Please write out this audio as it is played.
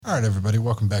All right, everybody,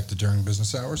 welcome back to During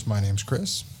Business Hours. My name's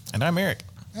Chris. And I'm Eric.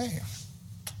 Hey.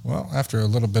 Well, after a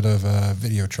little bit of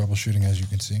video troubleshooting, as you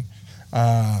can see,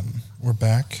 we're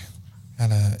back.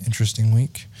 Had an interesting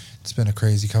week. It's been a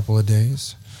crazy couple of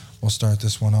days. We'll start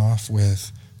this one off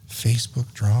with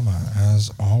Facebook drama,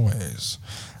 as always.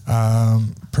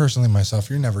 Personally, myself,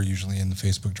 you're never usually in the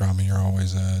Facebook drama. You're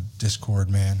always a Discord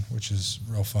man, which is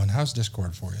real fun. How's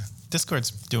Discord for you? Discord's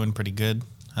doing pretty good.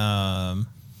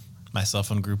 My cell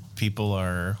phone group people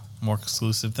are more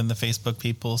exclusive than the Facebook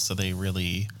people, so they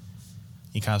really,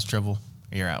 you cause trouble,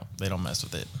 you're out. They don't mess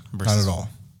with it. Not at all.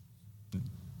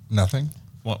 Nothing?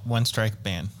 One strike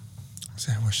ban.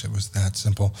 See, I wish it was that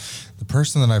simple. The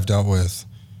person that I was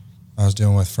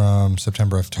dealing with from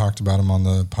September, I've talked about him on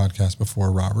the podcast before,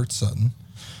 Robert Sutton.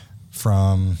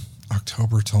 From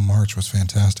October till March was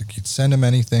fantastic. You'd send him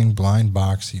anything, blind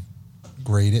box, he'd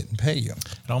grade it and pay you.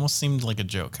 It almost seemed like a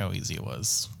joke how easy it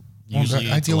was.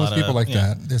 Usually I deal with people like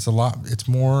that. There's a lot. It's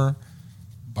more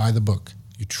by the book.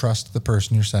 You trust the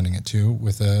person you're sending it to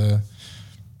with a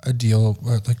deal,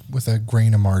 like with a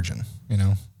grain of margin. You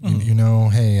know, you know,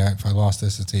 hey, if I lost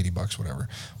this, it's $80, whatever.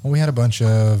 Well, we had a bunch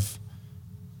of,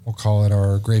 we'll call it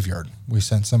our graveyard. We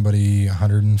sent somebody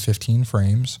 115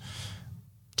 frames.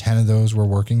 10 of those were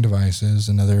working devices.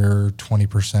 Another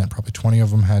 20%, probably 20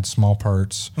 of them had small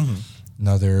parts.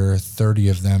 Another 30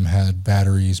 of them had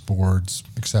batteries, boards,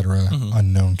 etc.,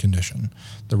 unknown condition.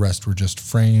 The rest were just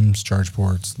frames, charge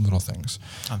ports, little things.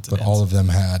 But all of them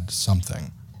had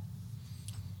something.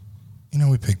 You know,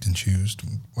 we picked and chose,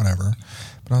 whatever.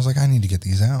 But I was like, I need to get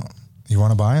these out. You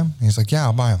want to buy them? And he's like, yeah,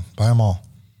 I'll buy them. Buy them all.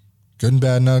 Good and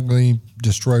bad and ugly,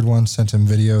 destroyed ones, sent him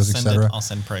videos, etc. I'll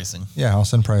send pricing. Yeah, I'll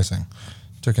send pricing.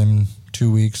 Took him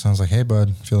 2 weeks. I was like, hey,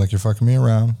 bud, feel like you're fucking me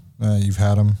around. You've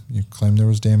had them. You claimed there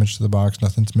was damage to the box.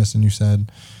 Nothing's missing, you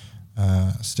said.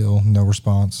 Still no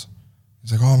response.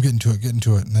 He's like, oh, I'm getting to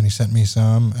it. And then he sent me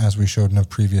some, as we showed in a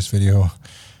previous video.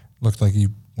 Looked like he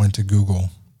went to Google,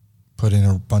 put in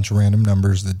a bunch of random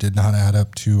numbers that did not add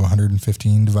up to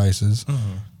 115 devices.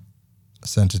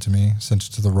 Sent it to me. Sent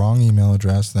it to the wrong email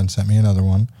address, then sent me another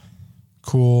one.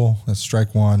 Cool. That's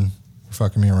strike one. You're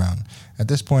fucking me around. At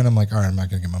this point, I'm like, all right, I'm not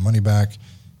going to get my money back.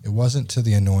 It wasn't to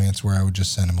the annoyance where I would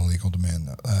just send him a legal demand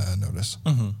notice.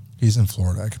 He's in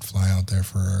Florida. I could fly out there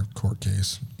for a court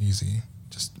case. Easy.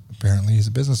 Just apparently he's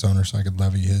a business owner, so I could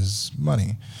levy his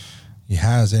money. He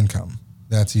has income.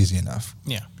 That's easy enough.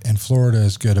 Yeah. And Florida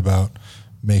is good about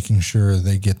making sure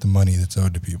they get the money that's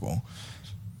owed to people.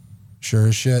 Sure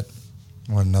as shit.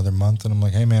 What, another month? And I'm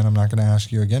like, hey, man, I'm not going to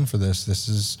ask you again for this. This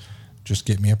is just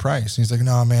get me a price. And he's like,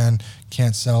 no, man,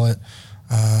 can't sell it.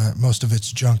 Most of it's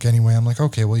junk anyway. I'm like,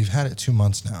 okay, well, you've had it 2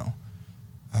 months now.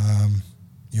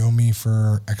 You owe me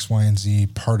for X, Y, and Z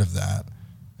part of that.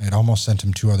 It almost sent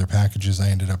him 2 other packages I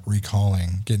ended up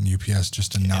recalling, getting UPS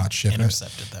just to not ship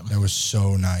intercepted them. That was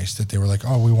so nice that they were like,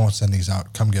 oh, we won't send these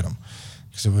out. Come get them.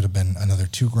 Because it would have been another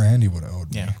 $2,000 he would have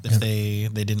owed me. Yeah, if they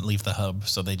didn't leave the hub,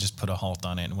 so they just put a halt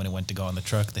on it. And when it went to go on the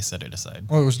truck, they set it aside.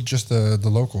 Well, it was just the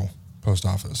local post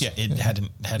office. Yeah, it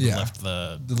hadn't left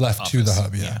the left office. To the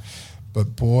hub, yeah.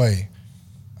 But boy,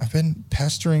 I've been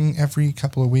pestering every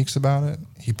couple of weeks about it.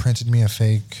 He printed me a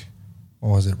fake,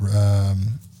 what was it?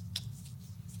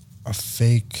 A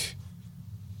fake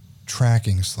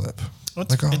tracking slip. Well,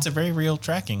 it's a very real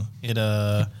tracking. It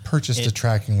purchased a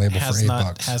tracking label for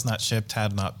 $8. Has not shipped,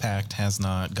 had not packed, has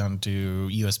not gone to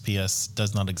USPS,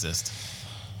 does not exist.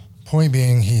 Point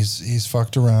being, he's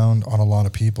fucked around on a lot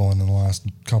of people, and in the last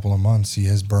couple of months, he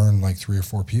has burned like 3 or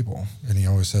 4 people. And he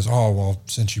always says, "Oh, well,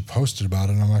 since you posted about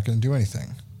it, I'm not going to do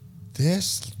anything."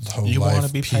 This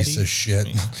low-life piece of shit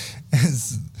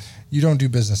is. You don't do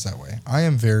business that way. I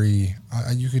am very.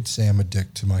 You could say I'm a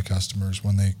dick to my customers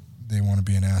when they want to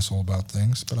be an asshole about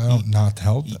things, but I don't not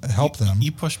help them.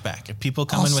 You push back if people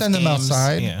come I'll in with send them games,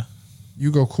 outside. Yeah.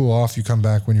 You go cool off. You come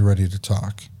back when you're ready to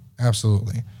talk.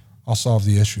 Absolutely. I'll solve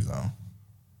the issue, though.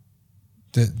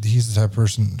 He's the type of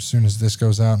person, as soon as this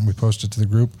goes out and we post it to the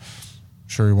group,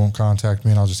 sure, he won't contact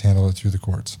me and I'll just handle it through the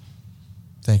courts.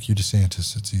 Thank you,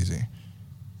 DeSantis. It's easy.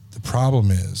 The problem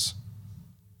is,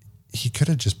 he could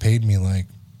have just paid me like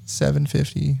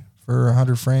 $750 for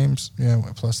 100 frames,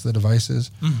 plus the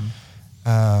devices.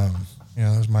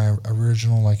 That was my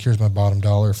original, like, here's my bottom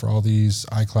dollar for all these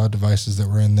iCloud devices that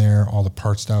were in there, all the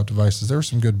partsed out devices. There were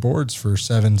some good boards for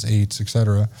 7s, 8s,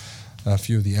 etc. A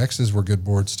few of the X's were good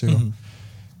boards too.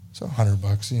 So $100,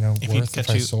 worth if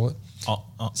I sold it.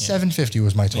 $750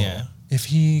 was my total. Yeah. If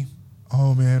he,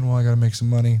 oh man, well, I got to make some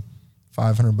money.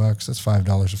 $500, that's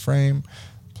 $5 a frame,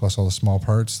 plus all the small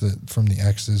parts that from the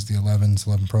X's, the 11s,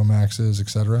 11 Pro Maxes,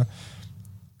 etc.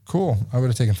 Cool. I would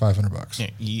have taken $500. Yeah,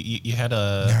 you had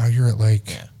a... Now you're at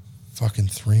fucking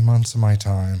 3 months of my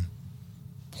time,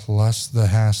 plus the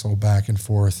hassle back and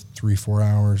forth, 3-4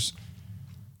 hours.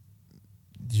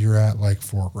 You're at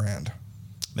 $4,000.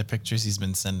 The pictures he's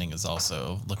been sending is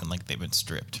also looking like they've been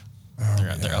stripped.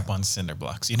 Oh, They're up on cinder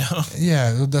blocks,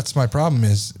 Yeah, that's my problem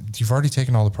is you've already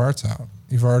taken all the parts out.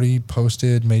 You've already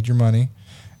posted, made your money.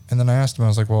 And then I asked him, I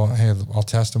was like, well, hey, I'll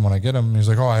test them when I get them. And he's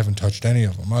like, oh, I haven't touched any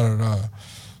of them.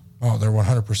 Oh, they're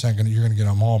 100% you're going to get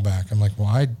them all back. I'm like, well,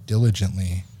 I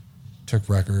diligently took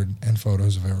record and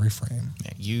photos of every frame,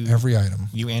 every item.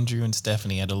 You, Andrew, and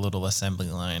Stephanie had a little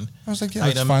assembly line. I was like, yeah,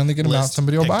 let's finally get them out.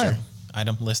 Somebody will buy them.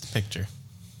 Item, list, picture.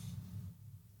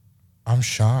 I'm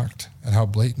shocked at how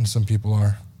blatant some people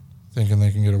are, thinking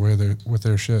they can get away with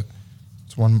their shit.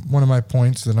 It's one of my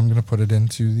points that I'm going to put it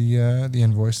into the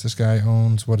invoice. This guy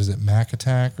owns, what is it, Mac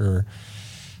Attack, or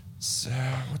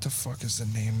what the fuck is the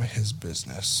name of his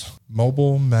business?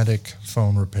 Mobile Medic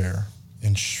Phone Repair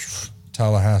in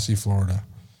Tallahassee, Florida.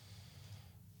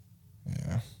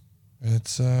 Yeah,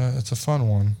 it's a fun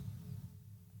one,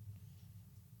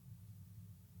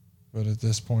 but at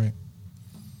this point,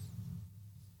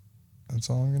 that's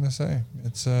all I'm gonna say.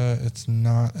 It's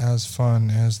not as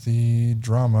fun as the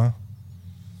drama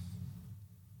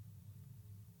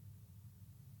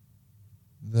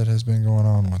that has been going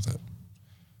on with it.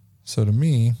 So to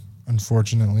me,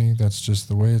 unfortunately, that's just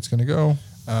the way it's gonna go.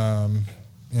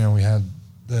 We had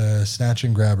the snatch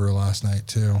and grabber last night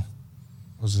too.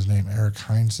 What was his name? Eric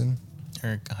Heinzman.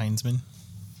 Eric Heinzman.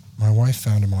 My wife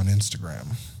found him on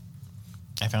Instagram.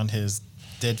 I found his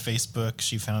dead Facebook.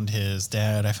 She found his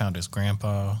dad. I found his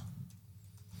grandpa.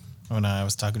 When I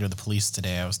was talking to the police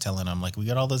today, I was telling them, we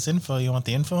got all this info. You want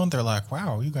the info? And they're like,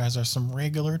 wow, you guys are some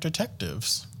regular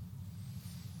detectives.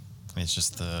 It's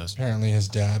just apparently his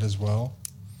dad as well.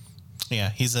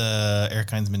 Yeah, Eric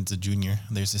Heinzman's a junior.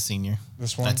 There's a senior.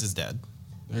 This one? That's his dad.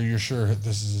 You're sure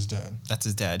this is his dad? That's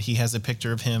his dad. He has a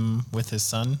picture of him with his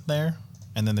son there.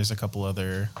 And then there's a couple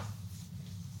other...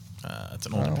 it's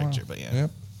an older picture, but yeah.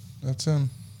 Yep, that's him.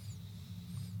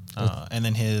 And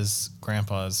then his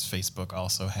grandpa's Facebook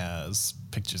also has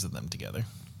pictures of them together.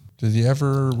 Did he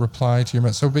ever reply to your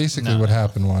message? So basically what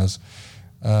happened was,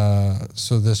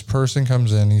 so this person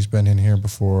comes in, he's been in here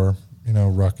before,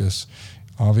 ruckus,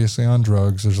 obviously on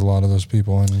drugs. There's a lot of those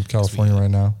people in California right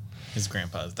now. His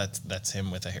grandpa's, that's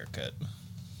him with a haircut.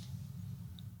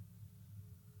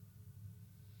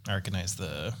 I recognize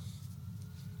the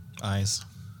eyes,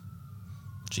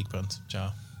 cheekbones,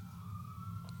 jaw.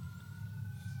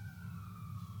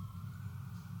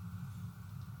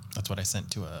 That's what I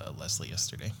sent to Leslie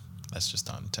yesterday. That's just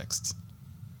on texts.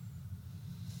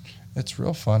 It's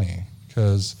real funny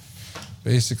because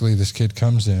basically this kid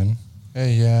comes in,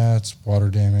 hey, yeah, it's water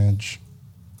damage.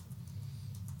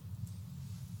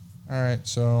 All right,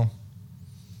 so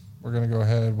we're going to go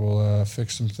ahead. We'll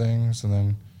fix some things and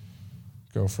then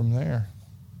go from there.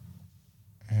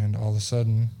 And all of a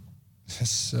sudden,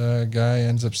 this guy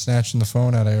ends up snatching the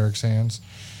phone out of Eric's hands,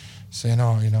 saying,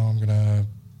 oh, I'm going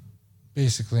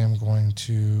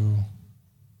to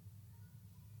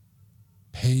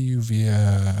pay you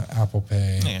via Apple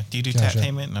Pay. Yeah. Do you do tap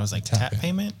payment? And I was like, tap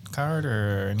payment card?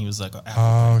 And he was like,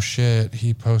 Apple Pay. Shit.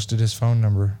 He posted his phone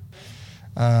number.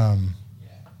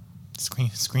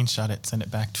 Screenshot it, send it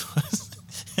back to us.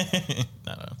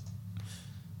 No.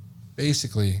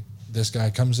 Basically, this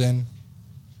guy comes in,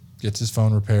 gets his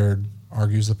phone repaired,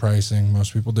 argues the pricing.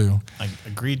 Most people do. I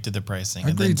agreed to the pricing.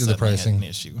 Agreed to the pricing. Had an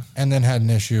issue. And then had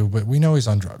an issue, but we know he's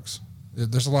on drugs.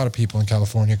 There's a lot of people in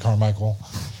California, Carmichael.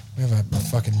 We have a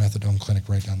fucking methadone clinic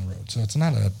right down the road. So it's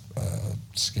not a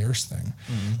scarce thing.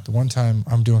 Mm-hmm. The one time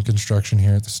I'm doing construction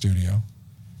here at the studio,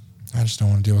 I just don't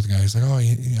want to deal with the guy. He's like, oh,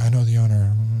 I know the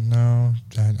owner. No,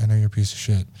 I know you're a piece of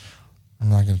shit. I'm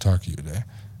not going to talk to you today.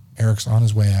 Eric's on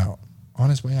his way out.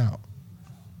 And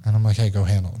I'm like, hey, go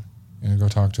handle him. Go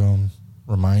talk to him.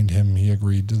 Remind him he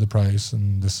agreed to the price,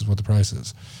 and this is what the price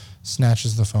is.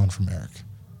 Snatches the phone from Eric.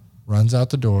 Runs out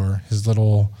the door. His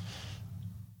little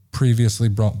previously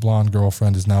blonde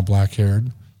girlfriend is now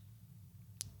black-haired.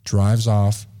 Drives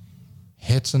off.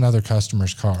 Hits another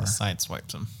customer's car.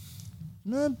 Sideswipes him.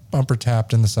 Bumper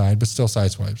tapped in the side, but still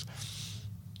sideswipes.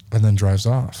 And then drives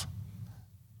off.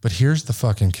 But here's the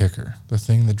fucking kicker. The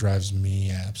thing that drives me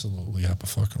absolutely up a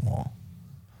fucking wall.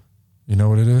 You know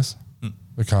what it is?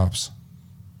 The cops.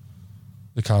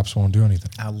 The cops won't do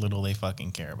anything. How little they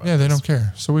fucking care about this. They don't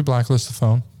care. So we blacklist the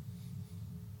phone.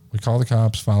 We call the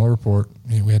cops, file a report.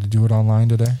 We had to do it online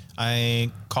today.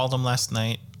 I called them last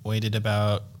night, waited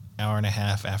about an hour and a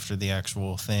half after the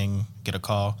actual thing, get a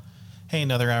call. Hey,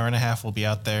 another hour and a half, we'll be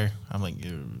out there. I'm like,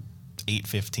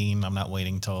 8:15. I'm not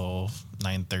waiting till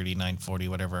 9:30, 9:40,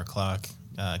 whatever o'clock.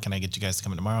 Can I get you guys to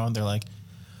come in tomorrow? And they're like,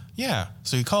 yeah.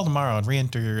 So you call tomorrow and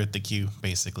re-enter the queue,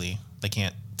 basically. They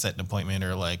can't set an appointment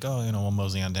or like, oh, we'll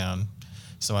mosey on down.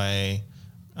 So I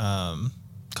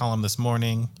call them this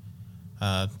morning,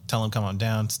 tell them come on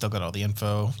down, still got all the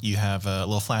info. You have a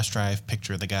little flash drive,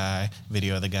 picture of the guy,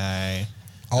 video of the guy.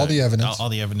 All the evidence. All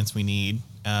the evidence we need.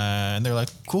 And they're like,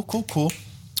 cool.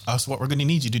 So what we're going to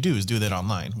need you to do is do that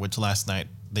online, which last night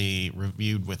they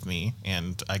reviewed with me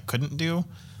and I couldn't do.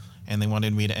 And they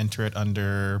wanted me to enter it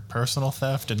under personal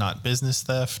theft and not business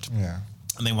theft. Yeah.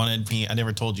 And they wanted me, I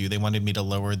never told you, they wanted me to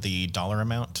lower the dollar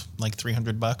amount, like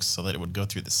 $300, so that it would go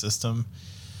through the system.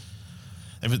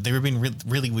 They were being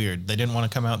really weird. They didn't want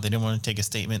to come out. They didn't want to take a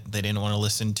statement. They didn't want to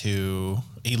listen to,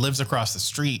 he lives across the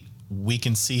street. We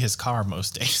can see his car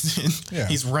most days. Yeah.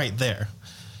 He's right there.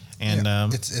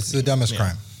 And it's the dumbest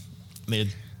crime. They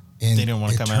didn't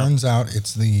want to come out. It turns out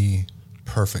it's the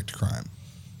perfect crime.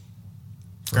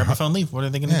 Grab my phone, leave. What are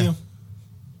they going to do?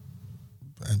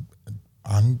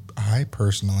 I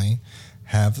personally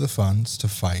have the funds to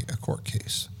fight a court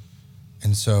case.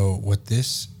 And so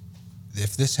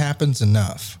if this happens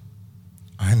enough,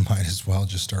 I might as well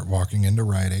just start walking into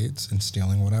Rite Aids and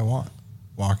stealing what I want,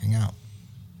 walking out.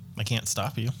 I can't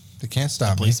stop you. They can't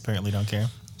stop me. Police apparently don't care.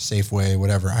 Safeway,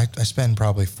 whatever. I spend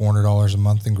probably $400 a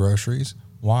month in groceries.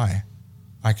 Why?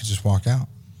 I could just walk out.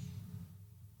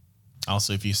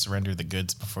 Also, if you surrender the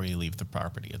goods before you leave the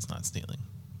property, it's not stealing.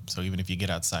 So even if you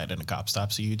get outside and a cop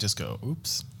stops you, just go,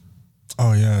 oops.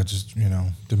 Oh, yeah, just,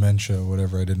 dementia,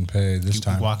 whatever I didn't pay this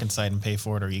time. You could walk inside and pay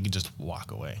for it, or you could just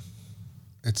walk away.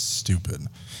 It's stupid.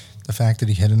 The fact that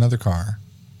he hit another car,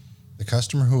 the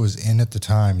customer who was in at the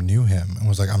time knew him and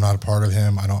was like, I'm not a part of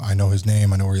him. I know his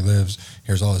name. I know where he lives.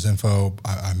 Here's all his info.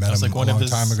 I met him a long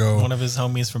time ago. One of his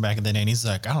homies from back in the day, and he's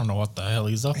like, I don't know what the hell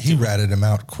he's up to. He ratted him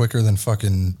out quicker than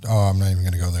fucking, I'm not even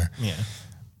going to go there. Yeah.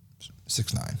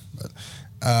 6'9", but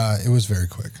it was very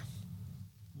quick.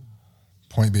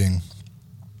 Point being,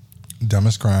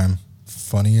 dumbest crime,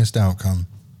 funniest outcome.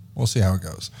 We'll see how it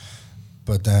goes.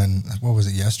 But then, what was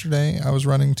it, yesterday? I was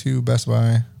running to Best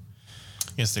Buy.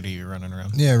 Yesterday you were running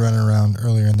around. Yeah, running around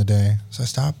earlier in the day. So I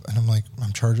stopped and I'm like,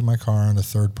 I'm charging my car on a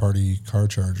third-party car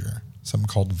charger, something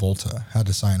called Volta. Had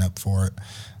to sign up for it.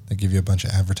 They give you a bunch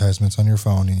of advertisements on your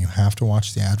phone, and you have to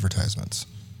watch the advertisements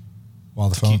while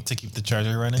the phone to keep the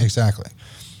charger running. Exactly.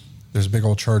 There's a big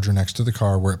old charger next to the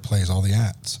car where it plays all the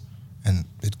ads, and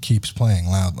it keeps playing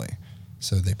loudly.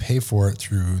 So they pay for it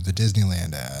through the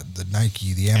Disneyland ad, the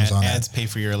Nike, the Amazon ads pay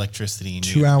for your electricity.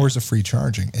 2 hours of free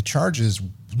charging. It charges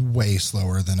way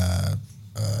slower than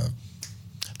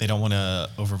They don't want to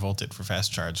overvolt it for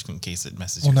fast charge in case it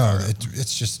messes your car up.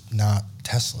 It's just not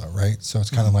Tesla, right? So it's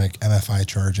kind of like MFI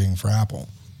charging for Apple.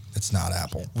 It's not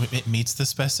Apple. It meets the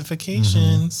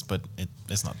specifications, but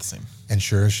it's not the same. And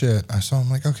sure as shit, I'm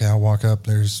like, okay, I'll walk up.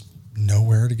 There's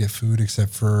nowhere to get food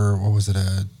except for, what was it,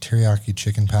 a teriyaki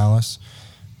chicken palace.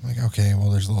 I'm like, okay,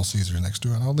 well, there's Little Caesars next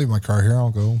to it. I'll leave my car here.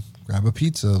 I'll go grab a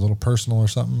pizza, a little personal or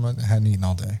something. I hadn't eaten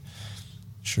all day.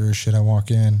 Sure as shit, I walk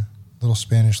in, little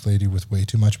Spanish lady with way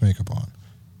too much makeup on,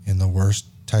 in the worst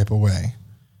type of way.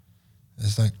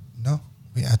 It's like, no,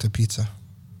 we ate the pizza.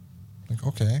 Like,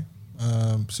 okay.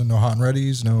 So no hot and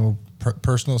readies, no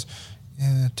personals.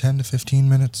 Yeah, 10 to 15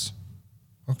 minutes.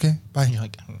 Okay, bye. You're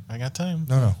like, I got time.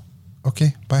 No.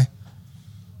 Okay, bye.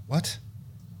 What?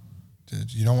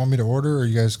 You don't want me to order? Are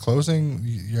you guys closing?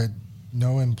 You had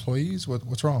no employees?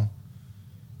 What's wrong?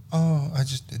 Oh, I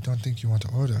just don't think you want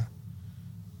to order.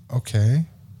 Okay.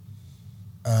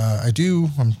 I do.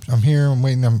 I'm here. I'm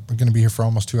waiting. I'm going to be here for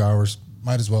almost 2 hours.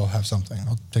 Might as well have something.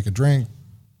 I'll take a drink,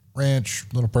 ranch,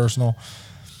 a little personal.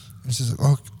 And she says,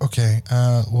 oh, okay.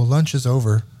 Well, lunch is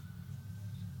over.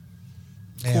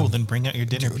 Cool. Then bring out your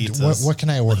dinner pizzas. What can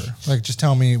I order? Like, just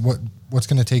tell me what's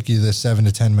going to take you this 7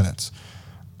 to 10 minutes.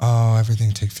 Oh,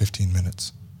 everything take 15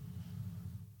 minutes.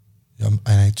 And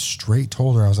I straight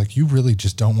told her, I was like, you really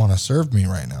just don't want to serve me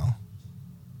right now.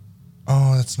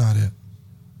 Oh, that's not it.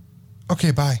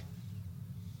 Okay, bye.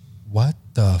 What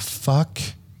the fuck?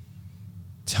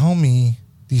 Tell me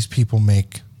these people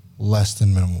make less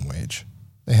than minimum wage.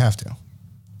 They have to.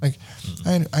 Like,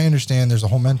 I understand there's a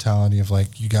whole mentality of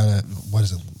like, you gotta, what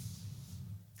is it?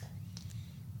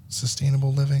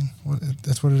 Sustainable living?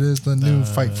 That's what it is. The new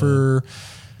fight for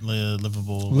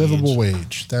livable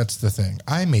wage. That's the thing.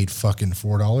 I made fucking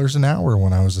 $4 an hour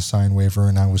when I was a sign waiver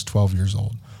and I was 12 years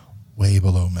old. Way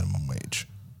below minimum wage.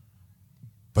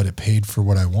 But it paid for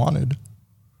what I wanted.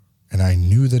 And I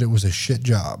knew that it was a shit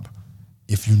job.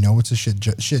 If you know it's a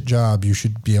shit job, you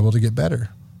should be able to get better.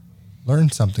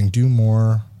 Learn something, do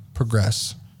more,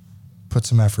 progress. Put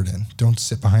some effort in. Don't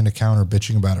sit behind a counter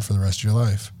bitching about it for the rest of your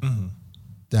life. Mm-hmm.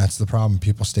 That's the problem.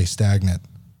 People stay stagnant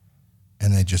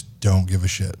and they just don't give a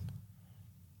shit.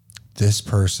 This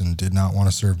person did not want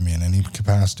to serve me in any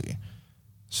capacity.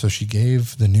 So she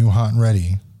gave the new hot and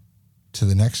ready to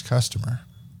the next customer.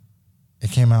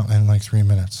 It came out in like 3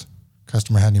 minutes.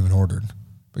 Customer hadn't even ordered,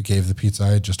 but gave the pizza I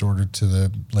had just ordered to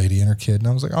the lady and her kid. And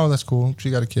I was like, oh, that's cool.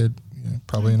 She got a kid,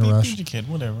 probably in a rush. Feed the kid,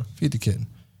 whatever. Feed the kid.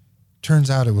 Turns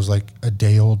out it was like a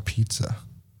day-old pizza.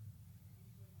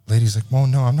 Lady's like, well,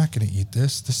 no, I'm not going to eat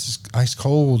this. This is ice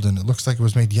cold, and it looks like it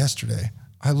was made yesterday.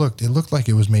 It looked like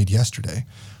it was made yesterday.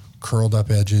 Curled up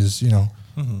edges,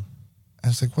 Mm-hmm. I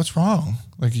was like, what's wrong?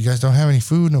 Like, you guys don't have any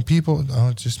food, no people? Oh,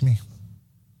 it's just me.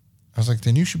 I was like,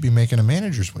 then you should be making a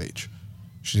manager's wage.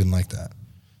 She didn't like that.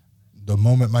 The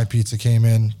moment my pizza came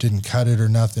in, didn't cut it or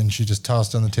nothing, she just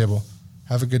tossed it on the table.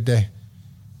 Have a good day.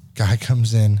 Guy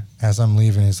comes in as I'm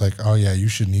leaving. He's like, oh, yeah, you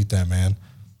shouldn't eat that, man.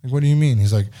 Like, what do you mean?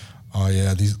 He's like, oh,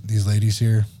 yeah, these ladies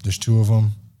here, there's 2 of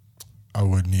them. I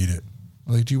wouldn't eat it.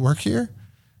 I'm like, do you work here?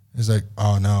 He's like,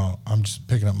 oh, no, I'm just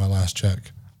picking up my last check.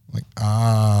 I'm like,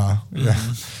 yeah.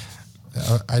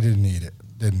 I didn't eat it.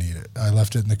 I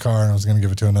left it in the car, and I was going to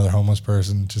give it to another homeless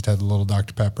person. Just had a little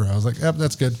Dr. Pepper. I was like, yep,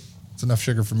 that's good. It's enough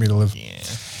sugar for me to live. Yeah.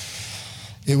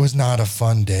 It was not a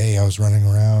fun day. I was running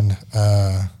around.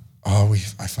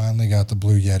 I finally got the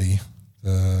Blue Yeti.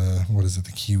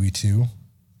 The Kiwi 2.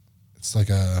 It's like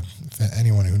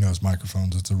anyone who knows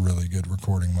microphones, it's a really good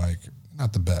recording mic.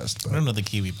 Not the best, but I don't know the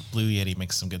Kiwi, but Blue Yeti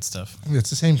makes some good stuff. It's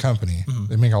the same company. Mm-hmm.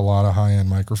 They make a lot of high-end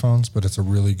microphones, but it's a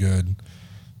really good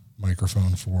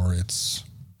microphone for its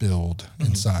build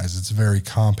and size. It's a very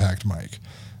compact mic.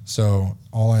 So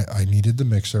I needed the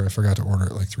mixer. I forgot to order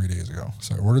it like 3 days ago.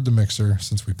 So I ordered the mixer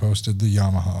since we posted the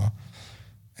Yamaha.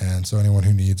 And so anyone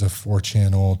who needs a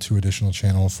 4-channel, 2 additional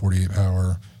channel, 48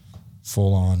 power,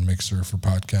 full-on mixer for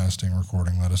podcasting,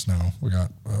 recording, let us know. We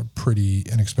got a pretty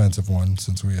inexpensive one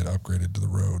since we had upgraded to the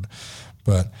Rode.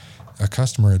 But a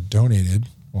customer had donated,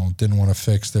 didn't want to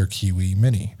fix their Kiwi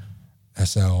Mini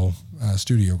SL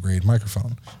studio grade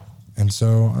microphone. And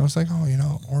so I was like,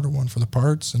 order one for the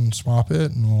parts and swap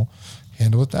it and we'll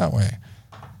handle it that way.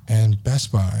 And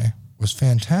Best Buy was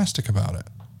fantastic about it.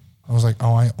 I was like,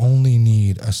 I only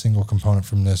need a single component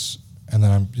from this, and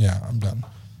then I'm done.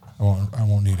 I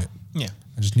won't need it. Yeah.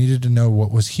 I just needed to know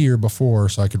what was here before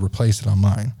so I could replace it on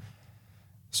mine.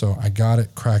 So I got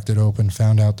it, cracked it open,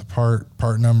 found out the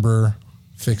part number,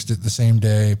 fixed it the same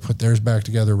day, put theirs back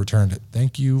together, returned it.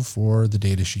 Thank you for the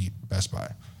data sheet, Best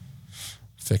Buy.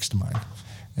 Fixed mine,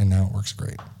 and now it works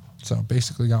great. So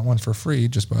basically got one for free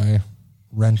just by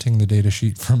renting the data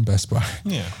sheet from Best Buy.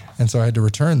 Yeah. And so I had to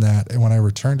return that. And when I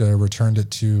returned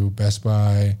it to Best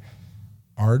Buy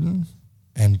Arden.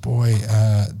 And boy,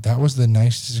 that was the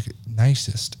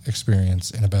nicest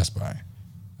experience in a Best Buy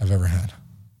I've ever had.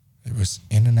 It was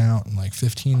in and out in like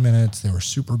 15 minutes. They were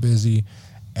super busy.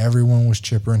 Everyone was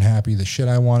chipper and happy. The shit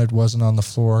I wanted wasn't on the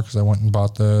floor because I went and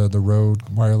bought the Rode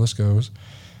wireless Go's.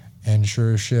 And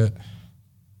sure as shit,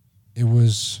 it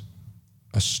was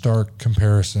a stark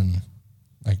comparison,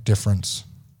 like difference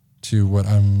to what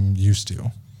I'm used to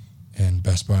in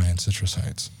Best Buy and Citrus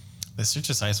Heights. The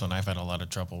Citrus Heights one I've had a lot of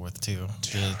trouble with too.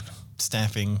 The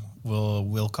staffing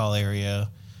will call area,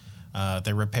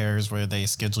 the repairs where they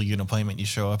schedule you an appointment, you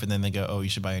show up, and then they go, oh, you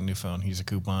should buy a new phone. Here's a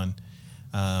coupon.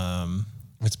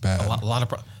 It's bad. A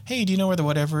lot of hey, do you know where the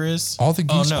whatever is? All the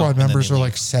Geek Squad members are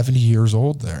like 70 years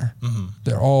old there. Mm-hmm.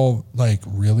 They're all like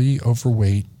really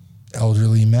overweight,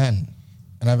 elderly men.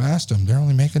 And I've asked them, they're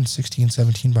only making $16,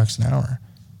 $17 an hour.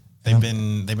 They've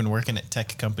been working at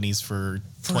tech companies for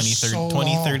 20,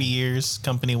 30 years.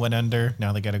 Company went under.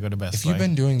 Now they got to go to Best Buy. If you've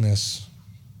been doing this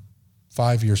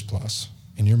 5 years plus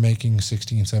and you're making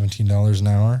 $16, $17 an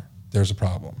hour, there's a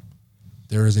problem.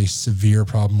 There is a severe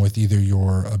problem with either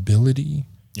your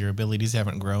abilities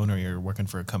haven't grown, or you're working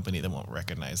for a company that won't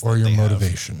recognize that, or your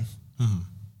motivation. Mm-hmm.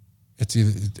 It's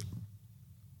either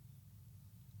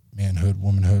manhood,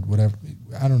 womanhood, whatever.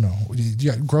 I don't know.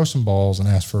 You grow some balls and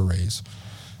ask for a raise.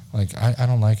 Like, I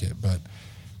don't like it, but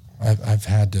I've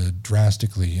had to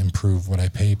drastically improve what I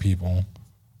pay people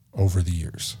over the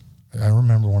years. I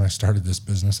remember when I started this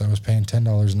business, I was paying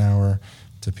 $10 an hour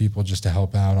to people just to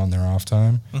help out on their off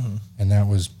time. Mm-hmm. And that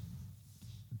was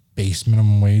base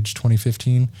minimum wage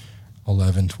 2015,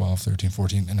 11, 12, 13,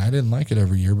 14. And I didn't like it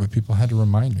every year, but people had to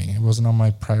remind me. It wasn't on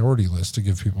my priority list to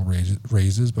give people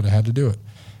raises, but I had to do it.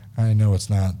 I know it's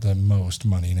not the most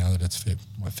money now that it's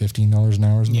 $15 an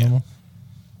hour is normal.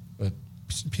 But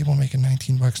people making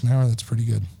 $19 an hour, that's pretty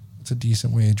good. It's a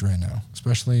decent wage right now.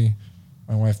 Especially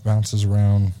my wife bounces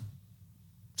around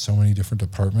so many different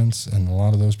departments, and a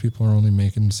lot of those people are only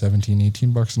making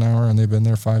 $17-18 an hour, and they've been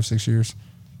there 5-6 years.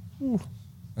 Ooh,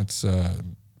 that's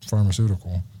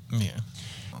pharmaceutical. Yeah.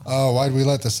 Oh, why'd we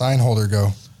let the sign holder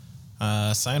go?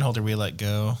 Sign holder we let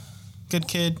go. Good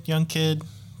kid, young kid.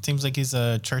 Seems like he's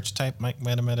a church type. Might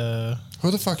have met a...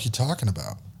 Who the fuck are you talking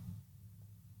about?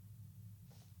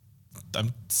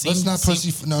 Let's not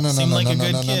pussyfoot. No.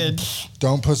 Kid.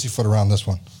 Don't pussyfoot around this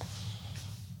one.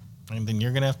 And then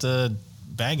you're going to have to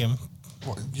bag him.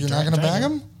 What, you're not going to bag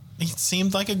him? He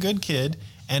seemed like a good kid.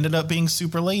 Ended up being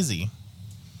super lazy.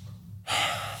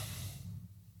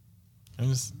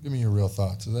 Give me your real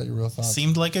thoughts. Is that your real thoughts?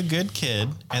 Seemed like a good kid,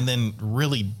 and then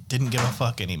really didn't give a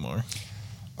fuck anymore.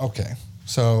 Okay.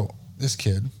 So this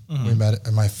kid, we met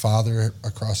and my father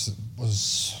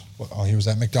he was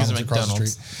at McDonald's across the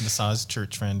street. Saw his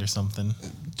church friend or something.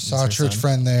 Saw a church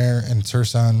friend there, and it's her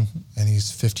son, and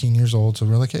he's 15 years old. So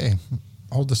we're like, hey,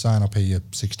 hold the sign. I'll pay you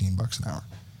 $16 an hour.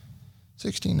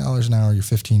 $16 an hour. You're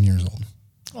 15 years old.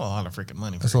 Well, a lot of freaking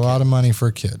money. That's a lot of money for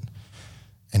a kid.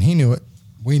 And he knew it.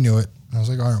 We knew it. And I was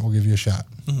like, all right, we'll give you a shot.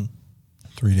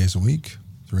 3 days a week,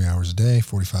 3 hours a day,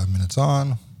 45 minutes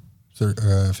on,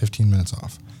 15 minutes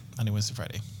off. Monday, Wednesday,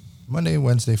 Friday. Monday,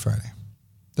 Wednesday, Friday.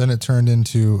 Then it turned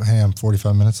into, hey, I'm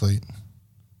 45 minutes late.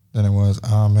 Then it was,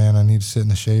 oh, man, I need to sit in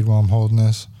the shade while I'm holding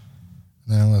this.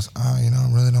 And then it was, I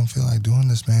really don't feel like doing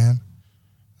this, man.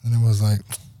 And it was like,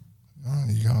 oh,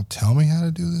 you going to tell me how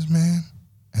to do this, man?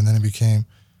 And then it became,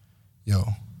 yo,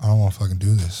 I don't want to fucking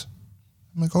do this.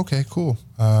 I'm like, okay, cool.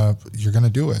 You're going to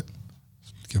do it.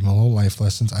 Give him a little life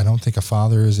lessons. I don't think a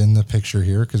father is in the picture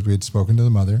here because we had spoken to the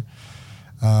mother.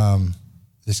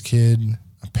 This kid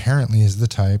apparently is the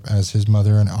type, as his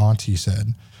mother and auntie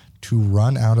said, to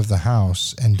run out of the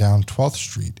house and down 12th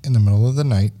Street in the middle of the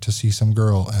night to see some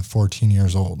girl at 14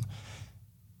 years old.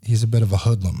 He's a bit of a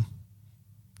hoodlum.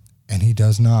 And he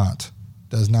does not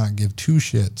give two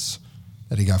shits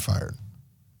that he got fired.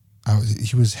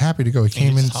 He was happy to go. He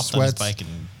came in sweats. On his bike and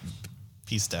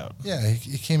pieced out. Yeah,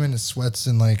 he came in sweats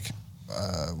and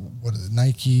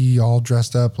Nike, all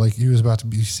dressed up like he was about to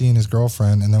be seeing his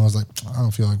girlfriend, and then was like, I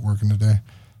don't feel like working today.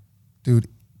 Dude,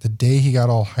 the day he got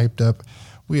all hyped up,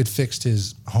 we had fixed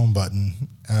his home button.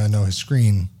 His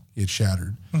screen, he had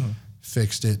shattered.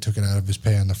 Fixed it, took it out of his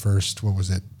pay on the first,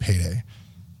 payday.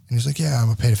 And he's like, yeah, I'm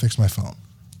going to pay to fix my phone.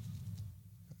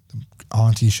 The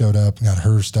auntie showed up and got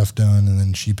her stuff done, and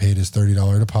then she paid his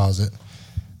 $30 deposit.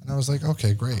 And I was like,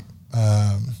 okay, great.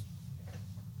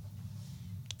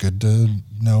 Good to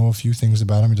know a few things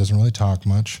about him. He doesn't really talk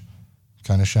much.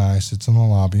 Kind of shy, sits in the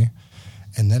lobby.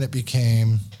 And then it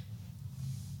became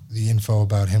the info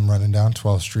about him running down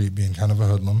 12th Street, being kind of a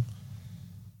hoodlum.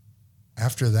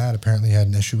 After that, apparently he had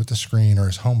an issue with the screen or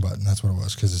his home button. That's what it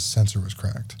was, because his sensor was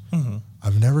cracked.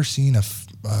 I've never seen a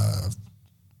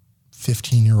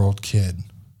 15-year-old kid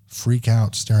freak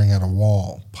out staring at a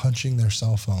wall, punching their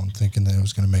cell phone, thinking that it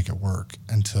was going to make it work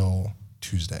until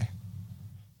Tuesday.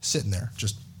 Sitting there,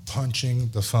 just punching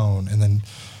the phone. And then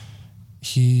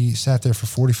he sat there for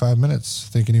 45 minutes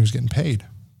thinking he was getting paid.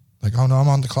 Like, oh, no, I'm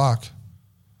on the clock.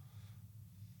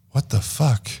 What the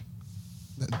fuck?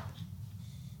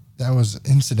 That was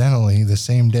incidentally the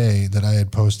same day that I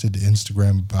had posted to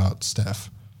Instagram about Steph.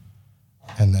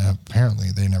 And apparently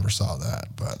they never saw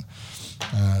that. But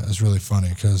it's really funny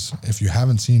because if you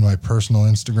haven't seen my personal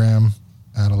Instagram,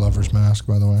 at a lover's mask,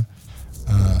 by the way,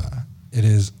 it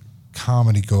is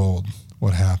comedy gold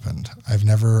what happened. I've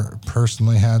never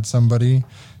personally had somebody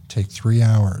take 3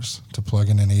 hours to plug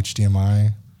in an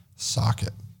HDMI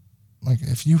socket. Like,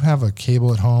 if you have a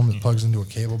cable at home that plugs into a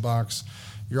cable box,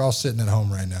 you're all sitting at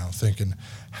home right now thinking,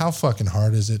 how fucking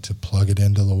hard is it to plug it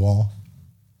into the wall?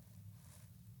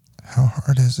 How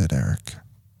hard is it, Eric?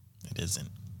 It isn't.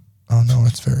 Oh, no,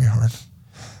 it's very hard.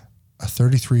 A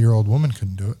 33-year-old woman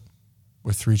couldn't do it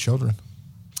with 3 children.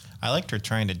 I liked her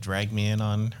trying to drag me in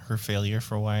on her failure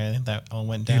for why that all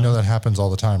went down. You know that happens all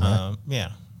the time, right?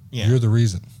 Yeah. You're the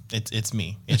reason. It's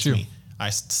me. It's you. Me. I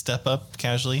step up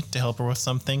casually to help her with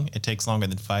something. It takes longer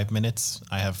than 5 minutes.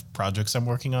 I have projects I'm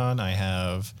working on. I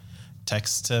have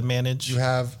texts to manage. You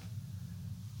have...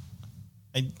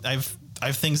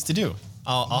 I've things to do.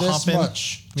 I'll hop in. This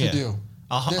much to do.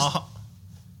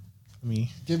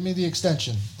 Give me the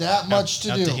extension. That much to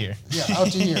do. Out to here. Yeah,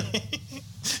 out to here.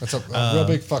 That's a real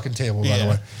big fucking table, by the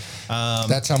way.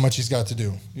 That's how much he's got to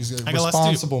do. He's a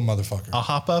responsible motherfucker. I'll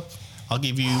hop up. I'll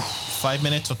give you 5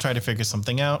 minutes. I'll try to figure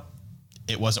something out.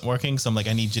 It wasn't working, so I'm like,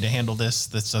 I need you to handle this.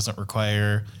 This doesn't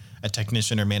require a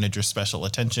technician or manager's special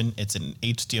attention. It's an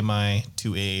HDMI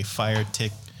to a Fire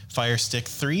Stick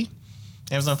 3.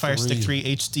 Amazon Fire Stick 3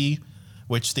 HD,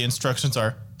 which the instructions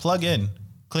are plug in,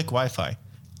 click Wi-Fi.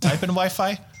 type in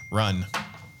Wi-Fi, run.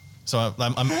 So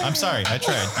I'm sorry. I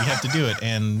tried. You have to do it,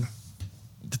 and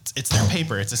it's their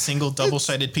paper. It's a single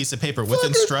double-sided piece of paper with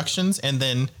instructions, and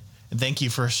then thank you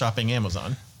for shopping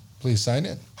Amazon. Please sign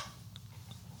it.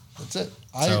 That's it.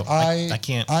 I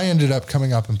can't. I ended up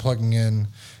coming up and plugging in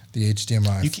the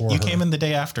HDMI for her. You came in the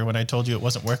day after when I told you it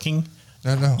wasn't working.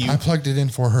 No. I plugged it in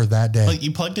for her that day.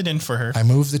 You plugged it in for her. I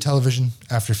moved the television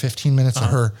after 15 minutes of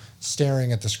her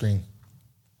staring at the screen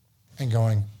and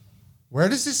going, where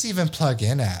does this even plug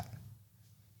in at?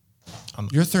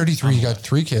 You're 33. You got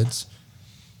 3 kids.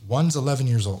 One's 11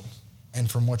 years old. And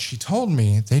from what she told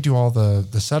me, they do all the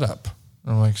setup.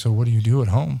 And I'm like, so what do you do at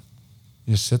home?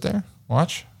 You just sit there,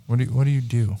 watch? What do you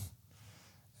do?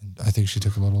 And I think she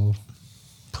took a little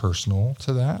personal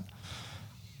to that.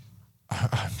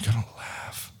 I'm going to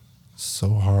laugh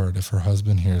so hard if her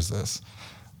husband hears this.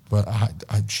 But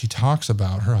she talks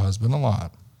about her husband a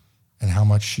lot and how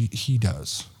much he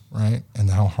does, right? And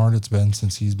how hard it's been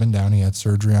since he's been down. He had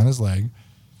surgery on his leg.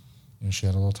 And she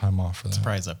had a little time off for that.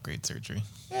 Surprise upgrade surgery.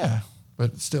 Yeah.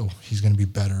 But still, he's going to be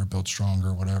better, built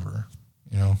stronger, whatever.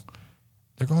 You know,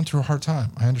 they're going through a hard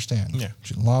time. I understand. Yeah.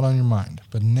 A lot on your mind.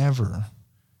 But never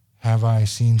have I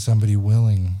seen somebody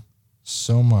willing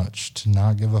so much to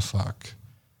not give a fuck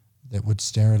that would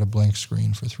stare at a blank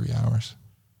screen for 3 hours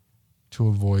to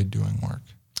avoid doing work.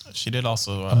 She did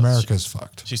also. America's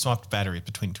fucked. She swapped batteries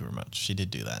between 2 remotes. She did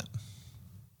do that.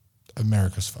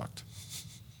 America's fucked.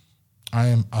 I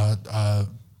am a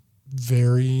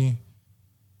very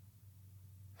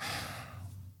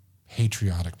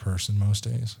patriotic person most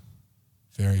days.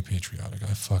 Very patriotic.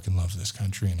 I fucking love this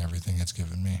country and everything it's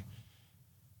given me.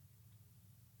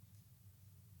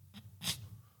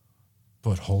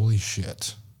 But holy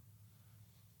shit.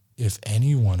 If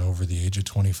anyone over the age of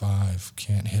 25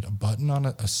 can't hit a button on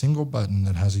a single button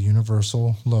that has a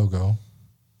universal logo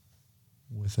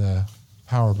with a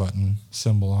power button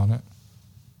symbol on it,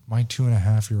 my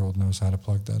 2.5-year-old knows how to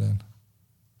plug that in.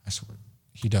 I swear.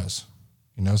 He does.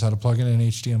 He knows how to plug in an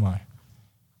HDMI.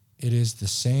 It is the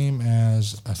same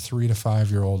as a 3 to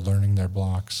 5-year-old learning their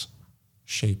blocks,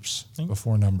 shapes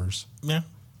before numbers. Yeah.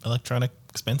 Electronic,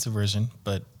 expensive version,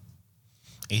 but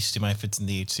HDMI fits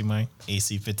into HDMI.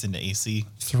 AC fits into AC.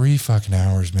 3 fucking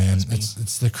hours, man.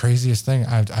 It's the craziest thing.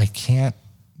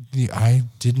 I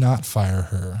did not fire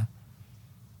her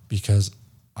because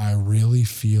I really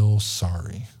feel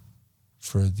sorry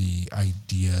for the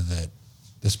idea that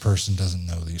this person doesn't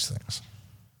know these things.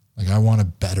 Like, I want to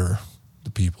better the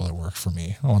people that work for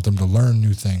me. I want them to learn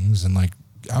new things and, like,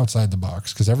 outside the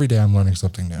box, because every day I'm learning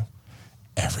something new.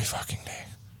 Every fucking day.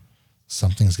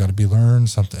 Something's got to be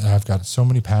learned. I've got so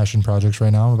many passion projects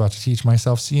right now. I'm about to teach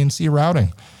myself CNC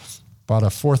routing. Bought a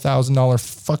 $4,000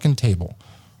 fucking table.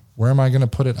 Where am I going to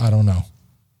put it? I don't know.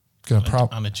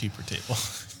 On a cheaper table.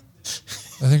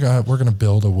 I think we're going to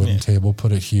build a wooden table,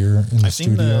 put it here in the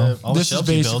studio. This is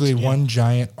basically one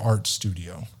giant art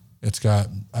studio. It's got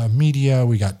media.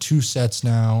 We got 2 sets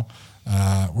now.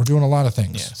 We're doing a lot of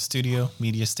things. Yeah, studio,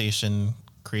 media station,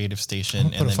 creative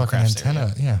station, and then craft antenna.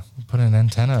 Area. Yeah, we'll put an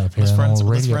antenna up here. Let's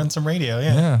run some radio.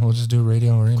 Yeah. Yeah, we'll just do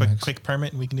radio remix. Quick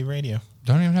permit, and we can do radio.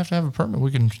 Don't even have to have a permit.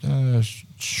 We can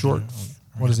short.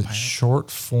 What is it? Short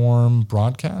form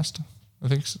broadcast. I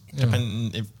think so.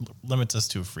 It limits us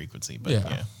to a frequency, but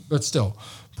yeah. But still,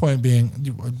 point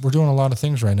being, we're doing a lot of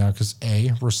things right now because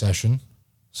A, recession,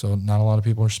 so not a lot of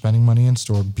people are spending money in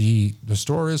store. B, the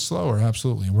store is slower,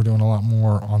 absolutely. We're doing a lot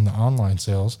more on the online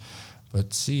sales.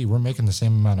 But C, we're making the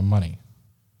same amount of money.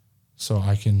 So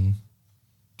I can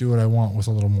do what I want with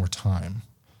a little more time.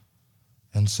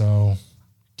 And so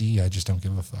D, I just don't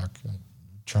give a fuck. I'm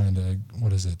trying to,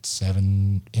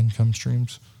 7 income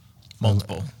streams?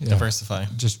 Multiple. Diversify.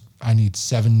 I need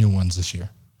 7 new ones this year.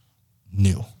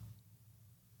 New.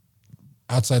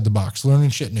 Outside the box. Learning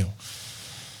shit new.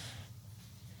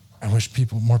 I wish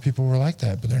more people were like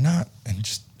that, but they're not.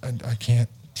 And I can't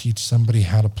teach somebody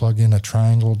how to plug in a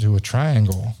triangle to a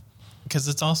triangle. Because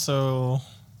it's also,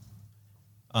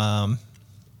 I'm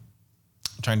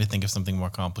trying to think of something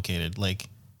more complicated. Like,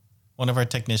 one of our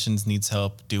technicians needs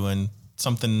help doing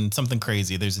something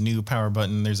crazy. There's a new power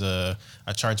button. There's a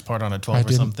charge part on a 12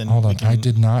 or something. Hold on. I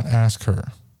did not ask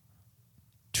her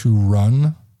to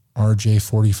run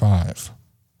RJ45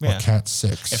 or Cat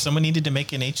 6. If someone needed to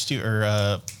make an H2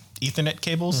 or Ethernet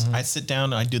cables, I'd sit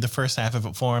down, I'd do the first half of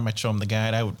it for them, I'd show them the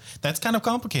guide. That's kind of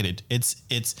complicated. It's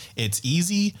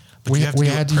easy, but you have to do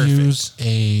it perfect. We had to use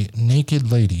a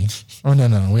naked lady. Oh,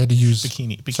 no. We had to use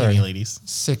bikini ladies.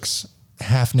 6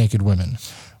 half-naked women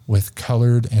with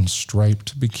colored and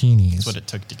striped bikinis. That's what it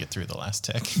took to get through the last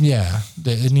tech. Yeah.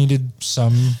 It needed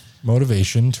some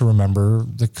motivation to remember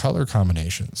the color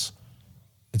combinations.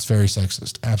 It's very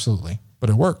sexist, absolutely, but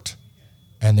it worked,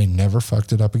 and they never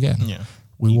fucked it up again. Yeah.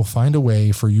 We will find a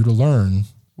way for you to learn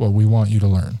what we want you to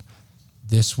learn.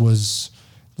 This was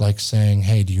like saying,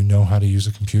 hey, do you know how to use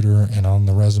a computer? And on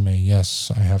the resume,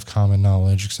 yes, I have common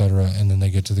knowledge, etc. And then they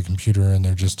get to the computer and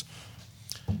they're just...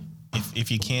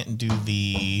 If you can't do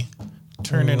the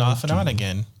turn it off and on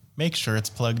again, make sure it's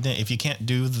plugged in. If you can't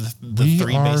do the three basic things...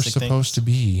 We are supposed to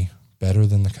be better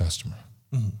than the customer.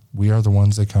 Mm-hmm. We are the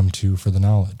ones they come to for the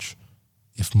knowledge.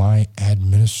 If my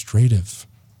administrative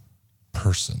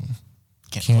person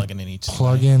can't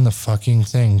plug in the fucking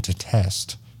thing to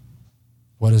test,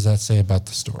 what does that say about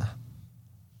the store?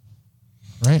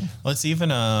 Right? Well, it's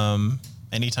even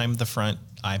anytime the front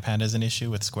iPad is an issue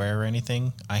with Square or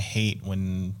anything, I hate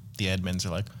when the admins are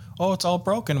like, oh, it's all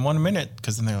broken in 1 minute.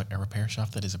 Because then they're like, a repair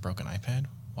shop that is a broken iPad?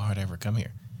 Why would I ever come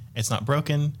here? It's not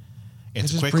broken.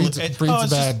 It's quick. Breeds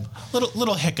bad. Just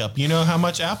little hiccup. You know how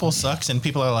much Apple sucks, and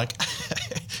people are like,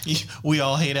 we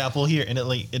all hate Apple here. And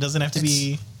it doesn't have to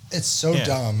be. It's so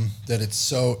dumb that it's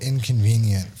so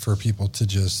inconvenient for people to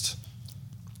just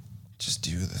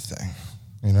do the thing.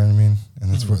 You know what I mean?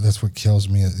 And that's what kills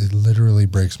me. It literally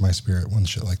breaks my spirit when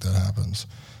shit like that happens,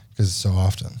 because it's so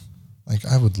often. Like,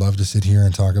 I would love to sit here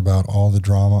and talk about all the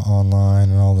drama online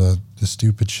and all the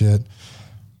stupid shit,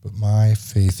 but my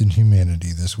faith in humanity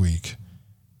this week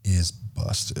is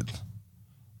busted.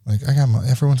 Like,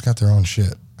 everyone's got their own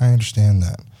shit. I understand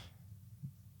that.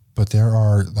 But there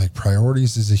are, like,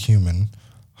 priorities as a human,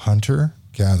 hunter,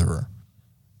 gatherer.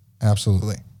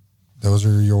 Absolutely. Those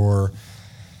are your...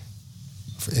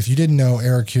 If you didn't know,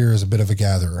 Eric here is a bit of a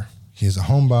gatherer. He is a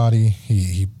homebody.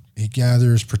 He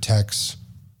gathers, protects,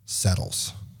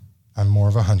 settles. I'm more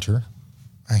of a hunter.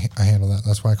 I handle that.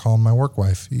 That's why I call him my work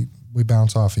wife. We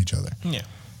bounce off each other. Yeah.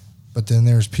 But then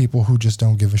there's people who just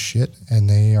don't give a shit, and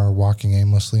they are walking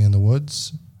aimlessly in the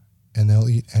woods, and they'll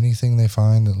eat anything they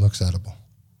find that looks edible.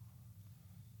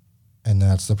 And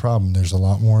that's the problem. There's a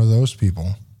lot more of those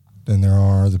people than there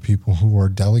are the people who are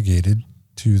delegated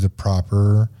to the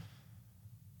proper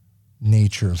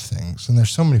nature of things. And there's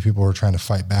so many people who are trying to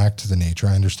fight back to the nature.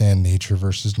 I understand nature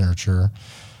versus nurture,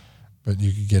 but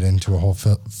you could get into a whole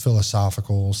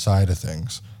philosophical side of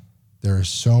things. There are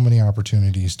so many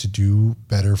opportunities to do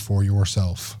better for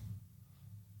yourself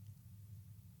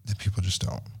that people just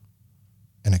don't.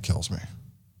 And it kills me.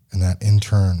 And that in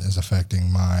turn is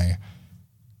affecting my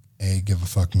give a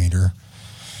fuck meter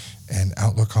and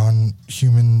outlook on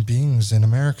human beings in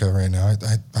America right now.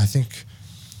 I think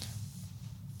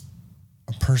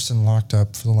a person locked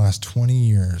up for the last 20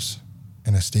 years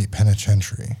in a state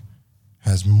penitentiary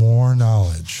has more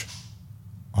knowledge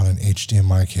on an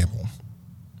HDMI cable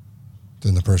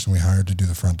than the person we hired to do